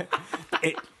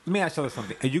 Let me ask you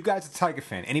something. Are you guys a Tyga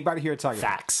fan? Anybody here a Tyga fan?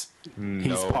 Facts. He's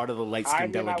No. part of the light I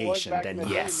skin mean, I was delegation. back in Then the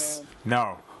day, yes. man.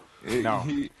 No. No.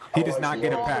 He does not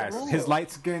get a pass. His light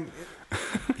skin,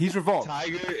 he's revolved.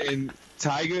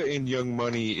 Tyga and Young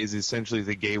Money is essentially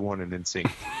the gay one in NSYNC.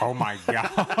 Oh my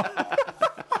God.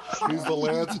 He's the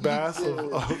Lance Bass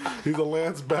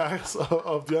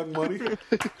of Young Money.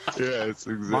 Yes,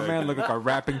 exactly. My man look like a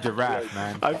rapping giraffe,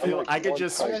 man. I feel I could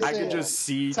just Like I said,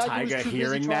 see Tyga was Tyga too busy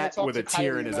hearing trying to that talk with to a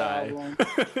tear in Kylie his that eye. album.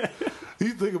 You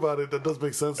think about it, that does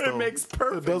make sense though. makes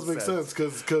perfect It does make sense.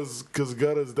 sense because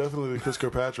Gutta is definitely Chris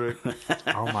Kirkpatrick.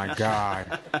 Oh my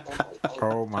God.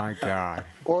 Oh my God.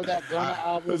 Or that Gunna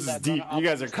album. This is that deep. Gunna You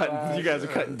guys are album cutting. trash. You guys are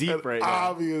cutting deep And right now.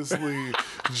 obviously,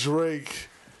 Drake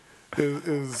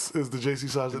is the JC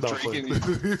Sergeant. Drake and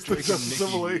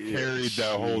Justin Nicki carried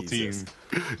that whole team. Jesus.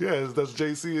 Yeah, that's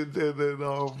JC and then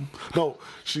no,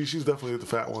 she's definitely the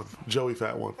fat one, Joey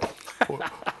Fat One,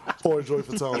 or Joy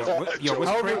Fatone. Yo,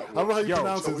 what's I crazy? don't know how you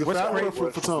pronounce it. The what's fat one or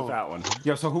crazy? Fatone? That one.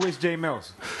 Yo, so who is Jay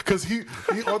Mills? Because he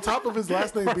on top of his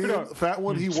last name being Fat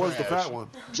One, he was the fat one.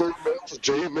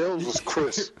 J Mills was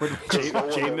Chris.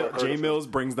 Jay Mills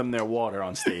brings them their water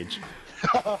on stage.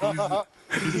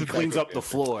 He cleans up the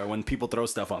floor when people throw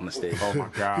stuff on the stage. Oh my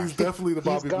He's God. definitely the He's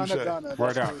Bobby Gunna Boucher. Gunna.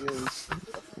 Word That's up. who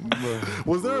he is.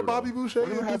 Was there a Bobby Boucher?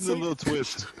 Whatever in happened to NSYNC? Lil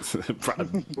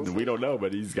Twist? We don't know,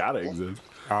 but he's gotta exist.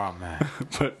 Oh man.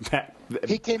 But that,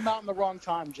 He came out in the wrong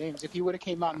time, James. If he would have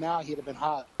came out now, he'd have been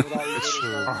hot. With all his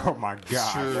little- Oh my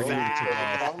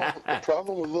God. The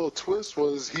problem with Lil Twist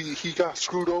was he got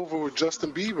screwed over with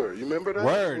Justin Bieber. You remember that?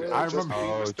 Word, I Justin remember.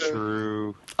 Bieber Oh, said-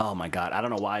 true. oh my god, I don't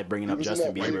know why bringing up was in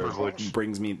Justin that white Bieber privilege.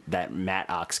 brings me that Matt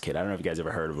Ox kid. I don't know if you guys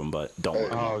ever heard of him, but don't worry.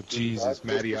 Oh, Jesus,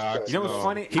 Matty Ox. You know what's no.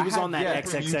 funny? He was I have on that yet-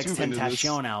 XXX YouTube into this.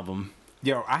 Tentacion album.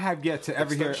 Yo, I have yet to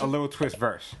ever hear a Lil Twist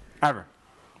verse. Ever.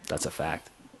 That's a fact.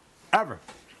 Ever.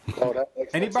 Oh, that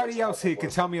Anybody else here can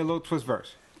tell me a Lil Twist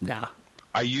verse? Nah.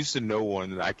 I used to know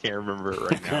one, and I can't remember it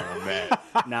right now. I'm mad.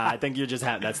 Nah, I think you're just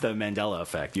that's the Mandela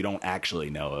effect. You don't actually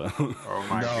know. Oh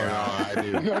my No, god, I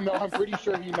do. No, I'm pretty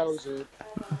sure he knows it.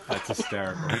 that's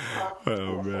hysterical.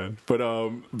 Oh man. But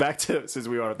back to since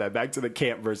we are at that, back to the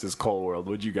Camp versus Cole World.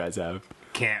 What'd you guys have?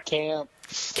 Camp.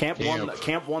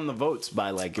 Camp won the votes by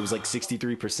like it was like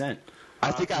 63%.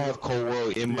 I think I have Cold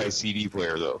World in my CD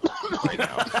player though, right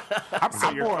now. So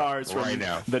your cars from right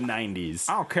now. the 90s.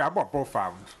 I don't care. I bought both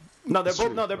albums. No,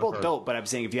 they're both dope. But I'm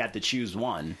saying if you had to choose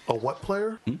one, A what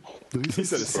player? Did he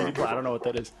said a CD player. I don't know what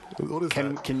that is. What is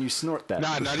that? Can you snort that?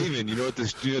 Nah, not even. You know what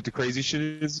the crazy shit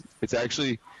is? It's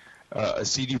actually a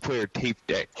CD player tape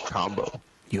deck combo.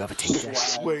 You have a tape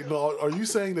deck. Wait, no. Are you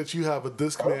saying that you have a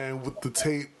Discman with the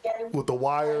tape, with the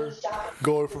wire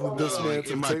going from the Discman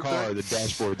to In the my tape car, deck? the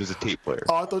dashboard, there's a tape player.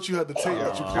 Oh, I thought you had the tape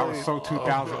that you That was played. so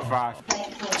 2005.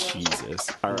 Jesus.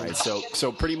 All right.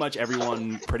 So pretty much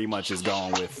everyone is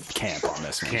going with Camp on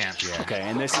this one. Camp, yeah. Okay.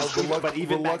 And this is but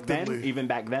even back then. Reluctantly. Even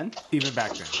back then. Even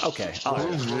back then. Okay. All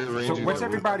right. So what's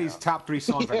everybody's top 3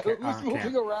 songs on Who's Camp?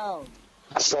 moving around?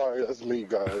 Sorry, that's me,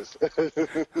 guys.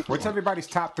 What's everybody's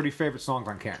top 3 favorite songs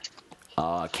on Camp?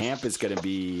 Camp is gonna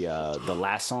be the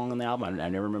last song on the album. I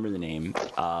never remember the name.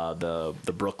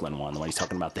 The Brooklyn one, the one he's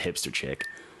talking about the hipster chick.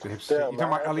 You talking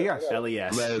about LES? Les.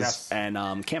 Yes.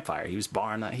 And Campfire. He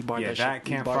barred Yeah, that that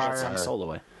shit. He barred Campfire. that song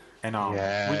solo way. And when you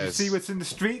Yes. see what's in the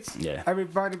streets, Yeah.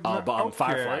 everybody. Oh, but,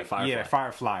 Firefly. Yeah,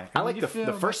 Firefly. I And like when you the feel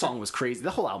first like song was crazy. The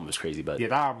whole album was crazy, but Yeah,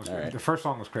 the album was All right. the first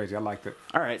song was crazy. I liked it.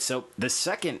 All right, so the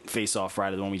second face-off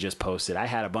Friday, the one we just posted, I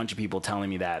had a bunch of people telling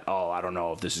me that, I don't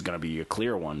know if this is going to be a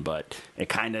clear one, but it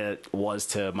kind of was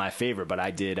to my favor. But I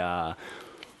did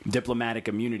Diplomatic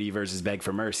Immunity versus Beg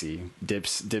for Mercy,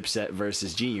 Dipset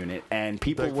versus G Unit, and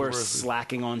people Beg for were Mercy.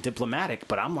 slacking on Diplomatic,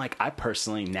 but I'm like, I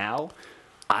personally now.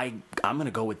 I'm going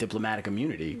to go with Diplomatic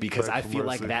Immunity because Beg I for feel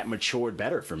like Mercy. that matured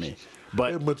better for me.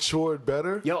 But It matured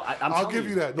better. Yo, I'm I'll telling give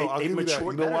you that. No, it- I'll it give you that. You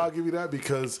matured know why better. I'll give you that?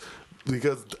 Because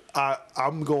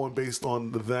I'm going based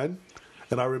on the then,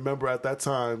 and I remember at that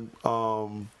time,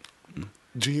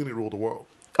 G Unit ruled the world.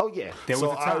 oh yeah, There was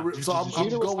So a time. I'm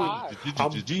Unit was going. high.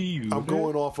 I'm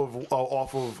going off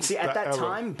of. see at that era.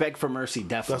 time, Beg for Mercy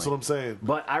definitely. That's what I'm saying.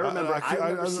 But I remember, I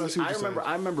see what you're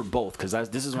I remember both because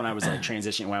this is when I was like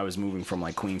transitioning, when I was moving from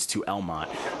like Queens to Elmont,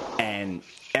 and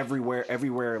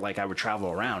everywhere like I would travel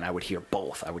around, I would hear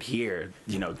both. I would hear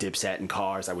Dipset in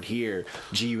cars, I would hear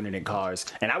G Unit in cars,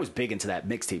 and I was big into that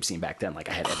mixtape scene back then. Like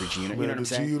I had every G Unit. You know what I'm the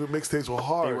G saying? Unit mixtapes were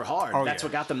hard. They were hard. Oh, That's yeah.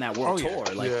 what got them that world Oh, yeah.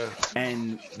 tour. Like,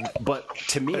 Yeah. but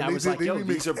to me, And I was like, they yo, remixed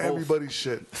these are both everybody's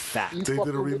shit. fact. They did a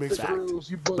remix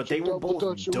Fact. But they were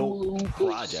both dope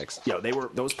projects. They were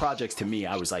those projects to me.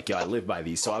 I was like, I live by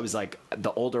these. So I was like,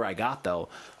 the older I got, though,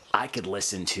 I could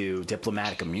listen to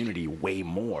Diplomatic Immunity way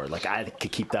more. Like I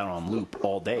could keep that on loop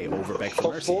all day over Beg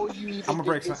for Mercy. I'm gonna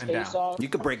break something down. You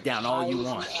could break down all you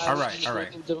want. All right.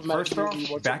 First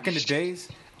off, back in the days,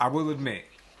 I will admit,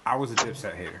 I was a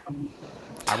Dipset hater.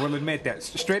 I will admit that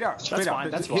straight up. That's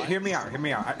fine, that's fine. Hear me out.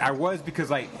 I was because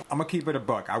I'm gonna keep it a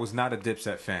buck. I was not a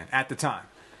Dipset fan at the time.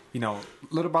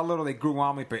 Little by little they grew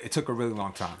on me, but it took a really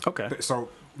long time. Okay. So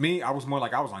me, I was more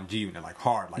like I was on G Unit, like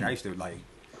hard. Like I used to like,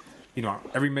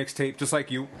 every mixtape, just like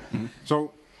you. Mm-hmm.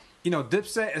 So,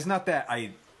 Dipset, it's not that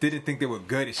I didn't think they were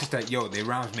good. It's just that their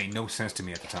rhymes made no sense to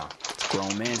me at the time.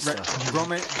 Grown man stuff. Grown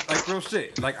man, like real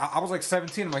shit. Like I was like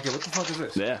 17. I'm like, what the fuck is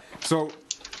this? Yeah. So,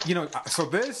 so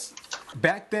this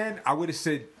back then I would have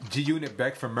said G Unit,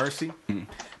 Beg for Mercy,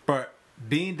 but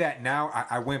being that now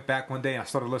I went back one day and I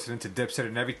started listening to Dipset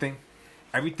and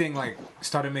everything like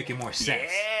started making more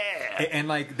sense. Yeah. And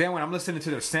like then when I'm listening to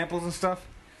their samples and stuff.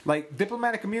 Like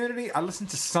Diplomatic Immunity, I listened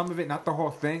to some of it, not the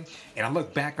whole thing, and I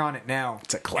look back on it now.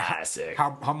 It's a classic.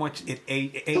 How much it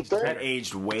aged That better.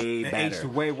 aged way It better. aged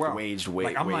way well. Aged way,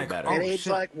 Like, I'm way like, better. oh, It aged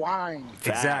shit. like wine.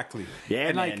 Exactly. Yeah,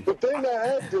 and man. The thing that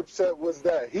had Dipset was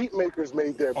that Heatmakers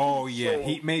made their Oh beats, yeah, so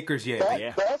heat makers. Yeah.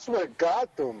 Yeah. That's what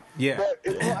got them. Yeah.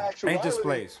 But in all actuality,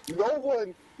 displays.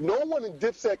 no one in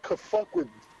Dipset could fuck with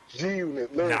G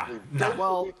Unit lyrically. Nah.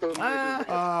 Well,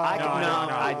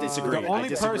 I disagree. The only I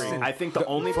disagree. person- I think the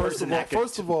only person that could,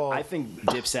 first of all- I think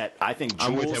Dipset. I think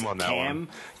I'm with Jules him on that Cam one.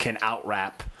 can out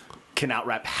rap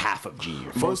half of G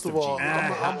Unit. First of all,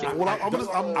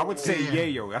 I would say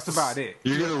Yayo. That's about it.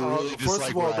 You're gonna really first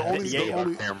dislike of all, what the I had only- to say the about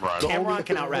only- Cameron. the Cameron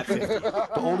can out rap 50.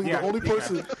 the only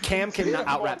person. Cam can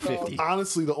out rap 50.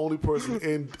 Honestly, the only person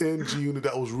in G Unit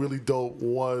that was really dope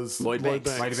was Lloyd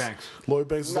Banks. Lloyd Banks. Lloyd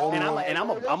Banks is the only And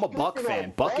one. I'm a Buck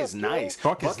fan. Buck is nice.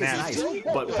 Buck is nasty.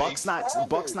 But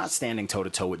Buck's not standing toe to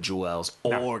toe with Jewels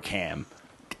or Cam.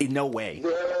 No way.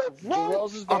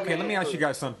 Jewels is doing Okay, let me ask you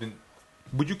guys something.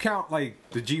 Would you count like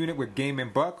the G Unit with Game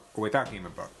and Buck or without Game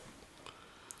and Buck?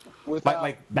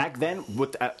 Like Back then,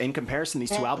 with in comparison, these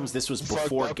two albums, this was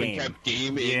before Fucked up and Game. kept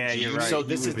Game in Yeah, you're June, right. So he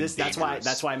this is would've been this.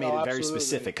 That's why I made Oh, it very absolutely.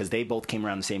 specific because they both came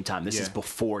around the same time. This is Yeah.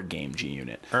 before Game G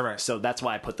Unit. All right. So that's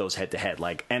why I put those head to head.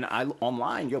 Like, and I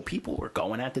online, people were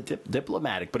going at the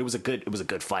Diplomatic, but it was a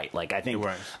good fight. Like I think It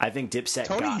was. Dipset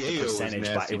Tony got the Yayo was percentage,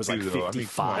 but nasty it was like too, though. I mean,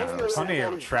 come on. 55%. Tony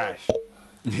Air was trash.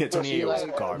 Yeah, Tony Yayo was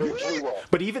garbage.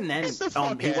 But even then, Get the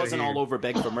fuck he outta wasn't here. all over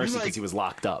Beg for Mercy like- because he was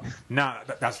locked up. Nah,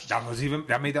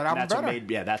 that made that album That's what better. made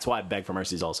that's why Beg for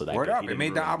Mercy is also that Word good. up, He it didn't made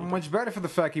the ruin album anything. much better for the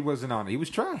fact he wasn't on it. He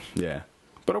was trash. Yeah.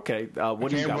 But okay,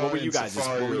 what do you got? What were you guys?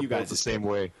 Safari What were are you built guys the same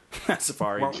way?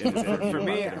 Safari. Well, and his interview for me,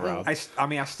 about getting robbed. I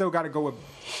mean, I still got to go with.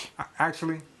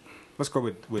 Actually, let's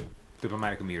go with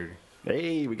Diplomatic Immunity.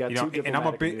 Hey, we got You know, two and I'm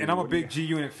a Diplomatic big Immunity. G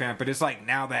Unit fan, but it's like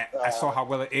now that I saw how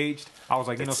well it aged, I was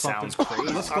like, you know something, sounds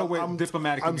crazy. let's go with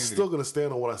Diplomatic I'm Immunity. still gonna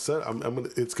stand on what I said.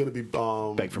 It's gonna be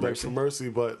Beg for Mercy.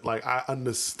 but like I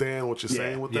understand what you're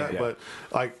saying with yeah, that. yeah. But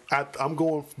like I'm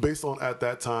going based on at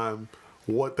that time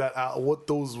what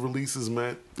those releases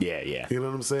meant. Yeah, yeah. You know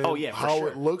what I'm saying? Oh, yeah, for how sure.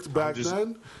 it looked back just-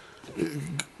 then.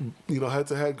 Head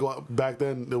to head, back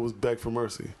then it was Beg for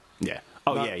Mercy. Yeah.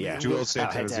 Oh, yeah, yeah. Joel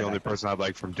Santana is head-to-head the only back then. person I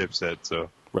like from Dipset, so.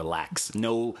 Relax.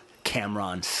 No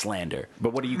Cameron slander.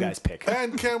 But what do you guys pick?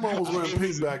 And Cameron was wearing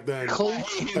pink back then.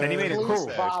 And he made it cool.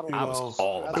 I was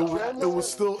all about It was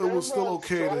still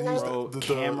okay to use Bro, the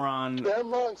Cameron.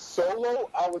 Cameron solo,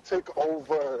 I would take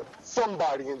over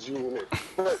somebody in G Unit.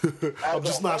 I'm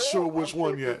just not sure which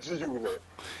one yet. G Unit.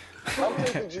 I'm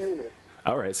taking G Unit.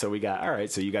 All right, so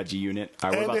you got G Unit. All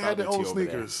right, And what they about had the their other own two over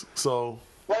there? sneakers. So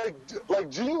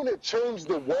Like G Unit changed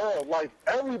the world. Like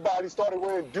everybody started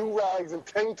wearing do rags and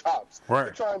tank tops. Right.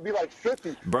 They're trying to be like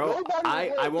 50. Bro, Nobody was I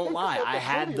wearing won't tank lie. tops at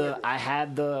I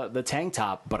had the tank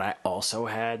top, but I also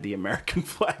had the American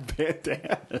flag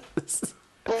bandanas.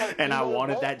 But And you I know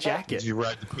wanted what? that Did jacket. you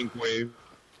ride the pink wave?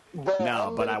 But No, how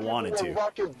but many I wanted people to. were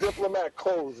rocking diplomat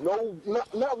clothes. No,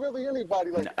 not really anybody.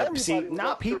 Like everybody See, was not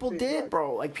rocking people 50, did, like-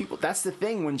 bro. Like people, that's the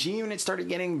thing. When G Unit started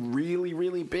getting really,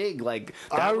 really big, like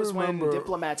that I was when remember-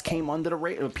 diplomats came under the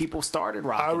radar. People started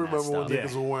rocking. I remember that when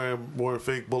stuff. niggas were wearing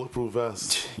fake bulletproof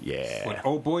vests. Yeah. When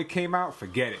Old Boy came out,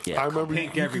 forget it. Yeah. I remember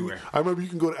Pink everywhere. I remember you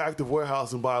can go to Active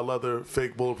Warehouse and buy a leather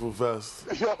fake bulletproof vest.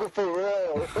 Yo, for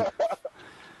real.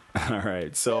 All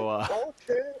right. So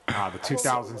Okay. The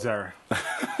 2000s era.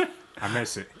 I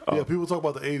miss it. Yeah, people talk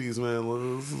about the 80s,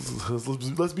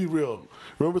 man. Let's be real.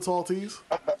 Remember Tall Tees?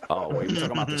 oh wait, we're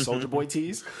talking about the Soldier Boy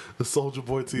tees. The Soldier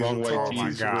Boy tees. Long the white tall Oh my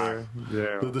tees. God.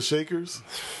 Yeah. The shakers.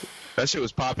 That shit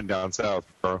was popping down south,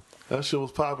 bro. That shit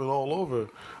was popping all over.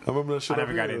 I remember that shit. I up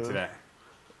never got here, into man. that.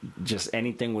 Just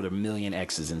anything with a million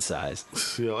X's in size.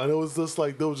 Yeah, and it was just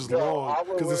like they were just Yo, long I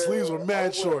would because the sleeves were wear- mad I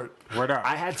would- short. Word up.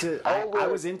 I had to. I I wear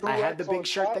was in. I had the 2X big on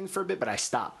shirt top. thing for a bit, but I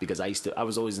stopped because I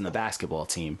was always in the basketball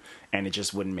team, and it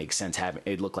just wouldn't make sense having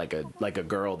it look like a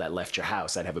girl that left your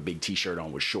house. I'd have a big T-shirt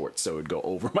on with shorts, so it'd go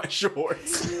over my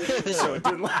shorts, so it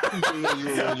didn't. You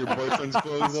were wearing your boyfriend's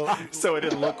clothes. So it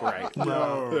didn't look right.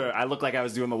 I looked like I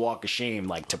was doing the walk of shame,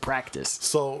 like to practice.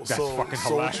 So fucking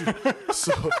what you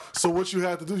so what you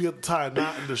had to do, you had to tie a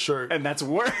knot in the shirt. And that's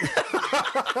work.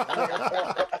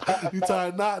 You tie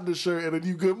a knot in the shirt, and then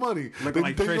you good money. Looking Then-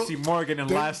 like then you Tracy don't- Morgan in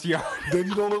then- Last Yard. Then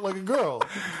you don't look like a girl,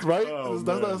 right?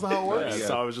 That's not how it works. Yeah,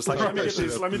 so I was just like, let me just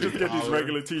get these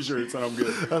regular T-shirts, and I'm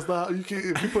good. That's not how you can.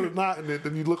 If you put a knot in it,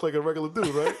 then you look like a regular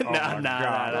dude, right?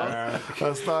 Nah.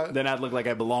 That's not. Then I'd look like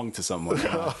I belonged to someone.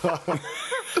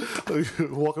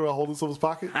 Walking around holding someone's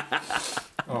pocket.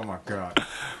 Oh my God.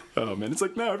 Oh man, it's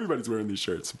like no, everybody's wearing these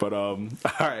shirts. But all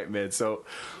right, man. So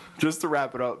just to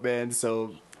wrap it up, man.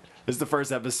 So this is the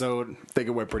first episode. I think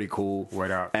it went pretty cool.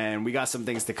 Word up. And we got some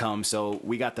things to come. So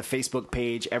we got the Facebook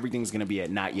page. Everything's gonna be at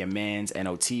Not Your Mans,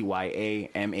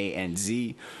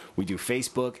 NOTYAMANZ. We do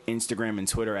Facebook, Instagram, and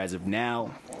Twitter as of now.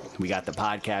 We got the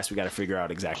podcast. We got to figure out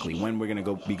exactly when we're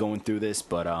gonna be going through this.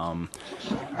 But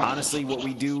honestly, what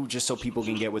we do, just so people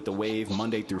can get with the wave,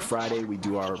 Monday through Friday, we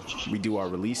do our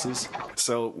releases.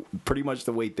 So pretty much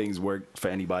the way things work for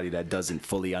anybody that doesn't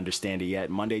fully understand it yet,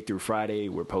 Monday through Friday,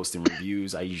 we're posting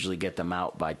reviews. I usually get them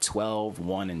out by 12,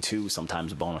 1, and 2.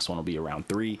 Sometimes the bonus one will be around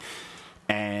 3.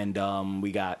 And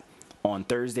we got on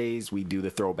Thursdays, we do the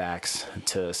throwbacks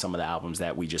to some of the albums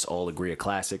that we just all agree are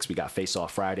classics. We got Face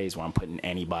Off Fridays, where I'm putting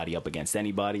anybody up against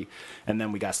anybody. And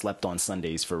then we got Slept On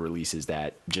Sundays for releases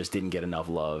that just didn't get enough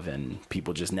love and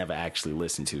people just never actually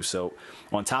listened to. So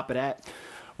on top of that,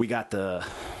 we got the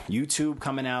YouTube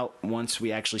coming out once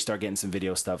we actually start getting some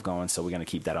video stuff going. So we're going to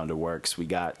keep that under works. We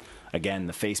got, again,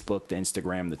 the Facebook, the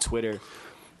Instagram, the Twitter.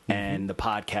 and the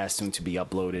podcast soon to be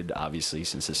uploaded, obviously,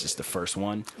 since this is the first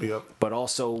one. Yep. But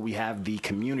also, we have the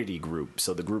community group.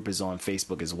 So the group is on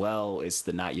Facebook as well. It's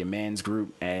the Not Your Man's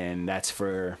group, and that's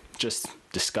for just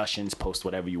discussions, post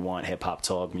whatever you want, hip-hop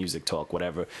talk, music talk,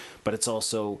 whatever. But it's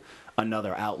also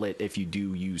another outlet. If you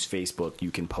do use Facebook,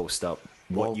 you can post up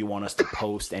what you want us to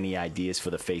post, any ideas for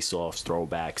the face-offs,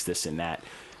 throwbacks, this and that.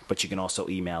 But you can also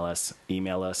email us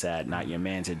at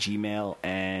notyourmans@gmail.com,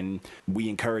 and we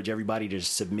encourage everybody to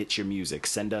submit your music.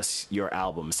 Send us your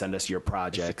albums, send us your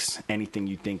projects, anything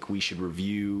you think we should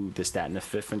review, this, that, and the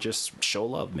fifth, and just show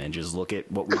love, man. Just look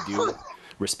at what we do,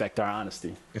 respect our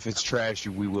honesty. If it's trash,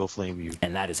 we will flame you.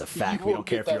 And that is a fact. You We will don't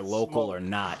care if get you're that local smoke. or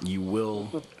not. You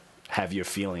will have your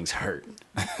feelings hurt.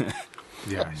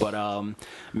 Yeah. But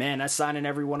man, that's signing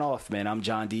everyone off, man. I'm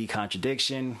John D.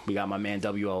 Contradiction. We got my man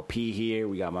WLP here.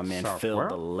 We got my man Sup, Phil, bro?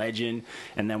 the legend,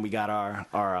 and then we got our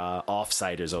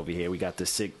off-siders over here. We got the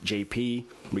sick JP.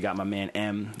 We got my man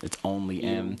M. It's only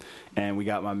M, and we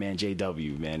got my man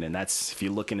JW, man. And that's, if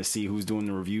you're looking to see who's doing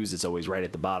the reviews, it's always right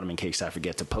at the bottom in case I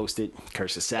forget to post it.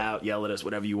 Curse us out, yell at us,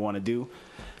 whatever you want to do.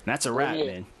 And that's a wrap, yeah.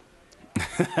 man.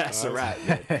 That's a wrap,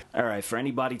 man. All right, for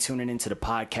anybody tuning into the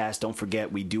podcast, don't forget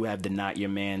we do have the Not Your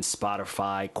Man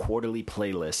Spotify quarterly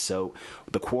playlist. So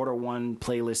the quarter one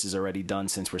playlist is already done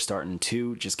since we're starting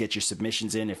two. Just get your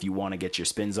submissions in if you want to get your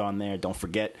spins on there. Don't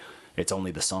forget, it's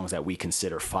only the songs that we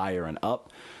consider fire and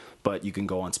up. But you can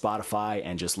go on Spotify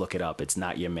and just look it up. It's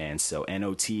Not Your Man. So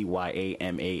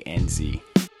NOTYAMANZ.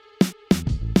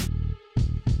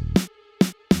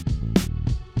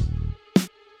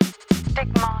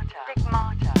 Stigmata.